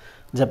அமெரிக்கா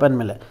ஜப்பான்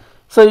மேலே.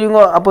 ஸோ இவங்க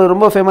அப்போ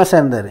ரொம்ப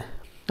ஃபேமஸாக இருந்தார்.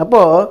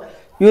 அப்போது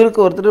இவருக்கு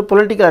ஒருத்தர்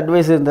பொலிட்டிக்கல்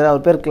அட்வைசர் இருந்தார்,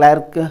 அவர் பேர்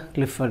கிளார்க்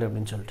கிளிஃபர்ட்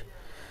அப்படின்னு சொல்லிட்டு.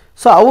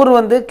 ஸோ அவர்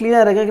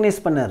க்ளீனாக ரெக்கக்னைஸ்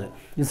பண்ணார்.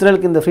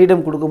 இஸ்ரேலுக்கு இந்த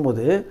ஃப்ரீடம்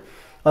கொடுக்கும்போது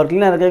அவர்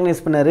க்ளீனாக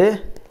ரெக்கக்னைஸ் பண்ணார்,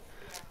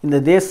 இந்த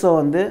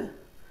தேசம்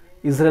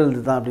இஸ்ரேல்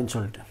தான் அப்படின்னு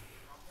சொல்லிட்டு,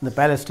 இந்த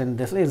பாலஸ்டைன்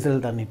தேசம்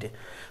இஸ்ரேல் தான்ட்டு.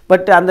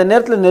 பட் அந்த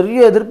நேரத்தில்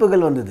நிறைய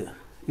எதிர்ப்புகள் வந்தது,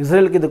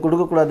 இஸ்ரேலுக்கு இதை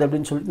கொடுக்கக்கூடாது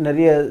அப்படின்னு சொல்லிட்டு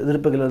நிறைய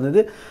எதிர்ப்புகள்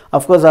வந்தது.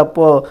 அஃப்கோர்ஸ்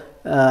அப்போது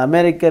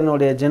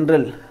அமெரிக்கனுடைய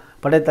ஜென்ரல்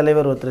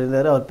படைத்தலைவர் ஒருத்தர்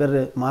இருந்தார், அவர் பேர்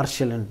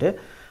மார்ஷல்ன்ட்டு.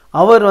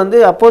 அவர்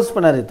அப்போஸ்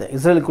பண்ணார், இதை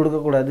இஸ்ரேலுக்கு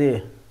கொடுக்கக்கூடாது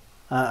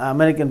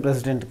அமெரிக்கன்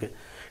பிரசிடெண்ட்டுக்கு,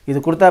 இது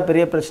கொடுத்தா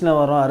பெரிய பிரச்சனை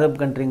வரும் அரப்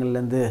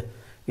கண்ட்ரிங்கள்லேருந்து,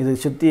 இது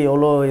சுற்றி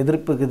எவ்வளோ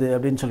எதிர்ப்பு இருக்குது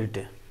அப்படின்னு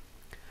சொல்லிட்டு.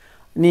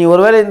 நீ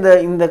ஒருவேளை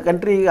இந்த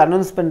கண்ட்ரி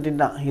அனௌன்ஸ்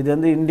பண்ணிட்டீன்னா,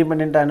 இது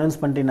இண்டிபெண்ட்டாக அனௌன்ஸ்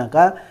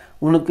பண்ணிட்டீனாக்கா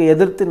உனக்கு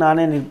எதிர்த்து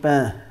நானே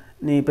நிற்பேன்,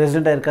 நீ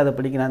பிரசிடெண்ட்டாக இருக்காத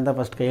படிக்க நான் தான்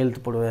ஃபஸ்ட்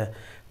கையெழுத்து போடுவேன்,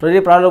 பெரிய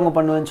ப்ராப்ளம்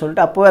பண்ணுவேன்னு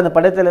சொல்லிட்டு அப்போவே அந்த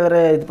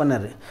படைத்தலைவரை இது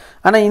பண்ணார்.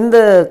 ஆனால் இந்த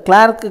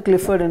கிளார்க்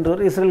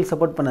கிளிஃபர்டுன்றவர் இஸ்ரேல்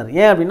சப்போர்ட் பண்ணார்.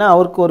 ஏன் அப்படின்னா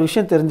அவருக்கு ஒரு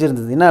விஷயம்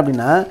தெரிஞ்சிருந்தது. என்ன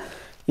அப்படின்னா,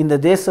 இந்த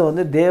தேசம்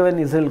தேவன்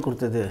இஸ்ரேல்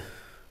கொடுத்தது,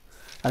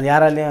 அது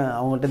யாராலையும்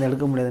அவங்கள்ட்ட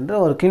எடுக்க முடியாதுன்ற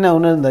ஒரு க்ளீனாக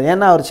உணர்ந்தார்.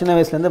 ஏன்னா அவர் சின்ன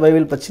வயசுலேருந்து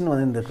பைபிள் பச்சின்னு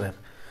வந்துருக்கிறார்.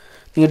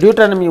 நீங்கள்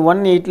டியூட்ரானமி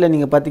 1:8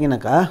 நீங்கள்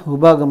பார்த்தீங்கன்னாக்கா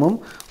உபாகமும்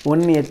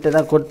 1:8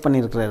 தான் கோட்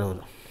பண்ணியிருக்கிறார்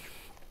அவர்.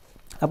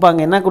 அப்போ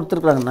அங்கே என்ன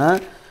கொடுத்துருக்குறாங்கன்னா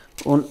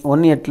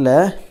 1:8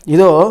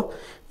 இதோ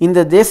இந்த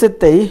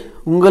தேசத்தை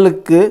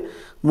உங்களுக்கு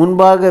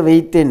முன்பாக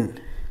வைத்தேன்,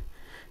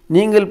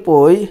 நீங்கள்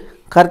போய்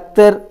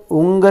கர்த்தர்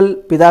உங்கள்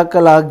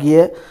பிதாக்களாகிய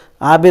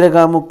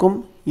ஆபிரகாமுக்கும்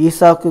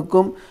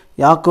ஈசாக்குக்கும்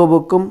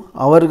யாக்கோபுக்கும்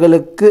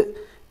அவர்களுக்கு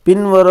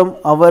பின்வரும்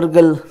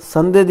அவர்கள்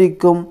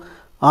சந்ததிக்கும்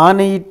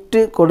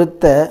ஆணையிட்டு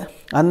கொடுத்த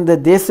அந்த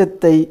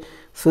தேசத்தை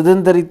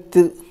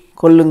சுதந்தரித்து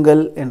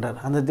கொள்ளுங்கள் என்றார்.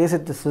 அந்த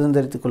தேசத்தை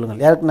சுதந்தரித்து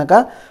கொள்ளுங்கள் யாருக்குனாக்கா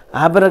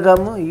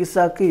ஆபிரகாமு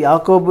ஈசாக்கு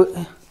யாக்கோபு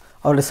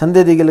அவருடைய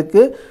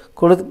சந்ததிகளுக்கு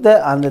கொடுத்த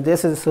அந்த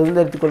தேசத்தை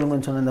சுதந்திரித்து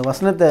கொள்ளுங்கன்னு சொன்ன அந்த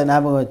வசனத்தை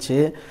ஞாபகம் வச்சு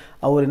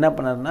அவர் என்ன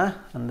பண்ணார்னா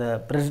அந்த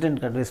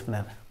பிரசிடெண்ட்க்கு அட்வைஸ்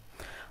பண்ணார்.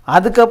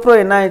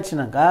 அதுக்கப்புறம் என்ன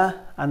ஆயிடுச்சுனாக்கா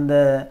அந்த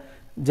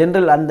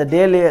ஜென்ரல் அந்த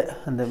டேலே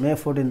அந்த May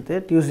 14th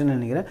டியூஸ்டேன்னு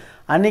நினைக்கிறேன்,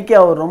 அன்றைக்கி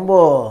அவர் ரொம்ப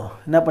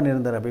என்ன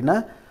பண்ணியிருந்தார் அப்படின்னா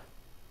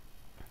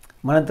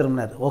மனம்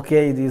திரும்பினார். ஓகே,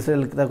 இது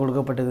இஸ்ரேலுக்கு தான்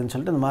கொடுக்கப்பட்டதுன்னு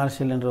சொல்லிட்டு அந்த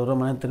மார்ஷல் என்ற ஒரு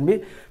மனம் திரும்பி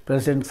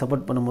பிரசிடென்ட்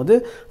சப்போர்ட் பண்ணும்போது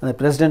அந்த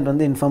பிரசிடென்ட்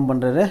வந்து இன்ஃபார்ம்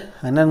பண்ணுறாரு.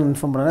 என்னென்னு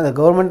இன்ஃபார்ம் பண்ணுறாரு, the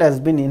government has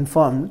been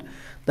informed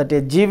that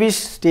a Jewish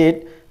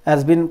state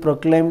has been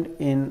proclaimed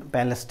in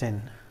Palestine.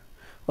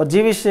 ஒரு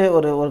ஜீவிஷ்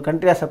ஒரு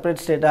கண்ட்ரியாக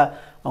செப்பரேட் ஸ்டேட்டாக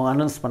அவங்க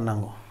அனௌன்ஸ்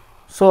பண்ணாங்க.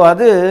 ஸோ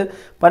அது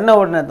பண்ண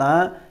உடனே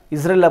தான்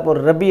இஸ்ரேலில் அப்போ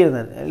ஒரு ரபி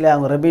இருந்தார் இல்லை,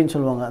 அவங்க ரபின்னு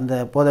சொல்லுவாங்க அந்த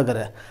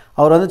போதகரை.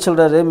 அவர் வந்து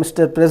சொல்கிறாரு,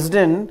 mister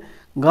president,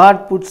 God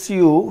puts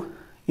you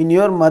in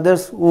your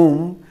mother's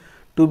womb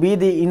to be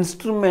the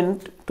instrument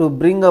to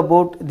bring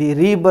about the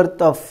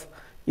rebirth of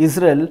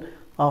Israel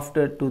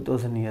after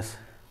 2000 years.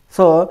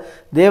 So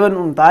தேவன்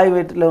உன் தாய்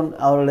வீட்டில்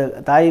அவரோட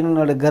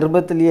தாயினோட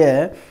கர்ப்பத்திலேயே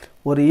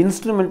ஒரு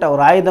இன்ஸ்ட்ருமெண்ட்டாக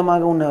ஒரு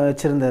ஆயுதமாக உன்னை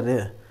வச்சுருந்தார்.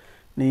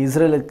 நீ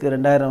இஸ்ரேலுக்கு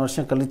 2000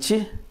 வருஷம் கழித்து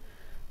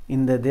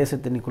இந்த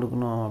தேசத்தை நீ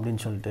கொடுக்கணும்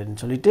அப்படின்னு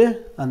சொல்லிட்டு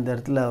அந்த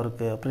இடத்துல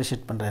அவருக்கு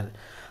அப்ரிஷியேட் பண்ணுறாரு.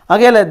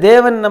 ஆகையால்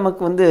தேவன்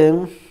நமக்கு வந்து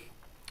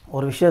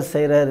ஒரு விஷயம்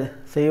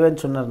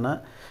செய்வேன்னு சொன்னார்னா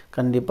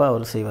கண்டிப்பாக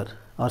அவர் செய்வார்.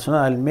 அவர்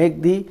சொன்னார், I will make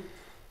the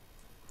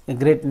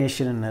great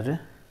நேஷன்னாரு,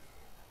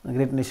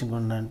 great nation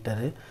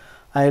கொண்டான்ட்டார்.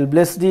 I will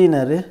bless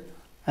டின்னாரு,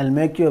 I will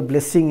make you அ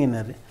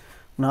பிளெஸ்ஸிங்னாரு.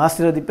 உன்னை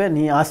ஆசீர்வதிப்பேன்,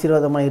 நீ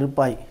ஆசீர்வாதமாக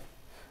இருப்பாய்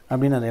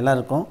அப்படின்னாரு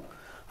எல்லாருக்கும்.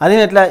 அதே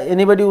நேரத்தில்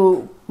anybody who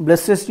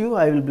பிளெஸ்ஸஸ் you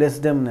I will bless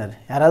டெம்னாரு.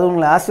 யாராவது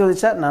உங்களை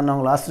ஆசீர்வதிச்சா நான்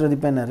உங்களை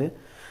ஆசீர்வதிப்பேன்னாரு.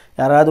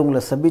 யாராவது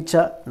உங்களை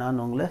சபிச்சா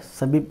நான் உங்களை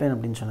சபிப்பேன்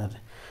அப்படின்னு சொன்னார்.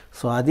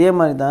 ஸோ அதே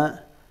மாதிரி தான்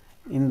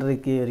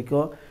இன்றைக்கு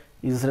வரைக்கும்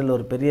இஸ்ரேல்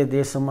ஒரு பெரிய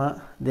தேசமாக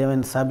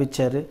தேவன்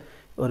ஸ்தாபிச்சார்.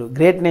 ஒரு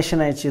கிரேட்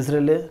நேஷன் ஆயிடுச்சு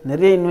இஸ்ரேலு.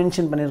 நிறைய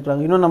இன்வென்ஷன்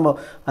பண்ணியிருக்காங்க. இன்னும் நம்ம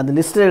அந்த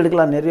லிஸ்ட்டில்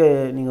எடுக்கலாம். நிறைய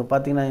நீங்கள்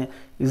பார்த்தீங்கன்னா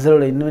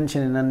இஸ்ரேலோட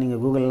இன்வென்ஷன் என்னன்னு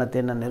நீங்கள் கூகுளெலாம்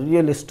தேடினா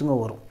நிறைய லிஸ்ட்டுங்க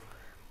வரும்.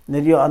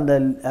 நிறைய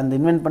அந்த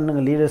இன்வென்ட்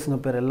பண்ணுங்க லீடர்ஸுங்க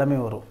பேர் எல்லாமே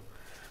வரும்.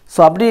 ஸோ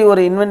அப்படி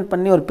ஒரு இன்வென்ட்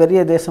பண்ணி ஒரு பெரிய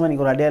தேசமாக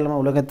இன்றைக்கி ஒரு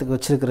அடையாளமாக உலகத்துக்கு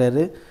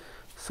வச்சுருக்கிறாரு.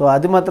 ஸோ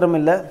அது மாத்திரம்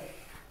இல்லை,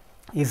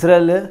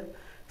 இஸ்ரேலு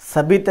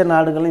சபித்த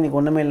நாடுகளும் இன்றைக்கி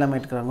ஒன்றுமே இல்லாமல்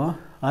இருக்கிறாங்க,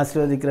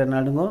 ஆசீர்வதிக்கிற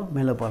நாடுங்க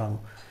மேலே போகிறாங்க.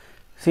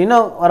 ஸோ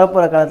இன்னும்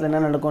வரப்போகிற காலத்தில்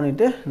என்ன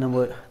நடக்கும்னுட்டு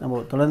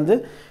நம்ம தொடர்ந்து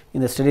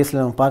இந்த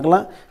ஸ்டடீஸில் நம்ம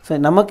பார்க்கலாம். ஸோ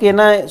நமக்கு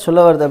என்ன சொல்ல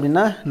வருது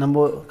அப்படின்னா,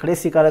 நம்ம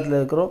கடைசி காலத்தில்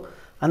இருக்கிறோம்,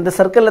 அந்த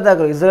சர்க்கிளில் தான்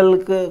இருக்கிறோம்.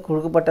 இஸ்ரேலுக்கு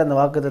கொடுக்கப்பட்ட அந்த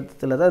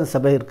வாக்குத்தத்தத்தில் தான் அந்த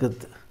சபை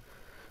இருக்குது.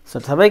 ஸோ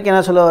சபைக்கு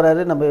என்ன சொல்ல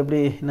வராரு, நம்ம எப்படி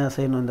என்ன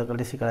செய்யணும் இந்த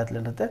கடைசி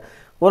காலத்தில்ன்றத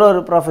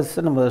ஒரு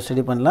ப்ராஃபஸை நம்ம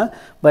ஸ்டடி பண்ணலாம்.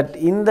 பட்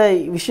இந்த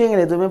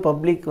விஷயங்கள் எதுவுமே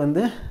பப்ளிக்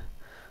வந்து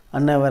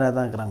அன்னவராக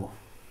தான் இருக்கிறாங்க.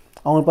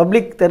 அவங்க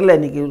பப்ளிக் தெரில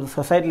இன்றைக்கி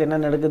சொசைட்டியில் என்ன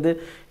நடக்குது,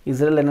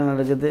 இஸ்ரேலில் என்ன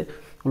நடக்குது,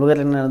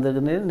 உலகத்தில் என்ன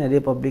நடக்குதுன்னு நிறைய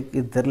பப்ளிக்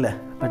இது தெரில.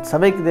 பட்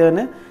சபைக்கு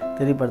தேவைன்னு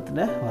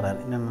தெரியப்படுத்தின வராரு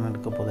என்னென்ன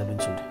நடக்க போகுது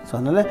அப்படின்னு சொல்லிட்டு. ஸோ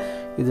அதனால்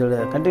இதோட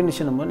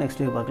கண்டினியூஷன் நம்ம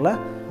நெக்ஸ்ட் வீக் பார்க்கலாம்.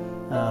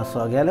 So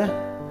அகையால்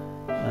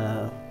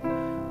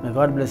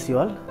God bless you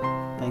all.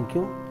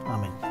 Thank you.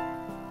 Amen.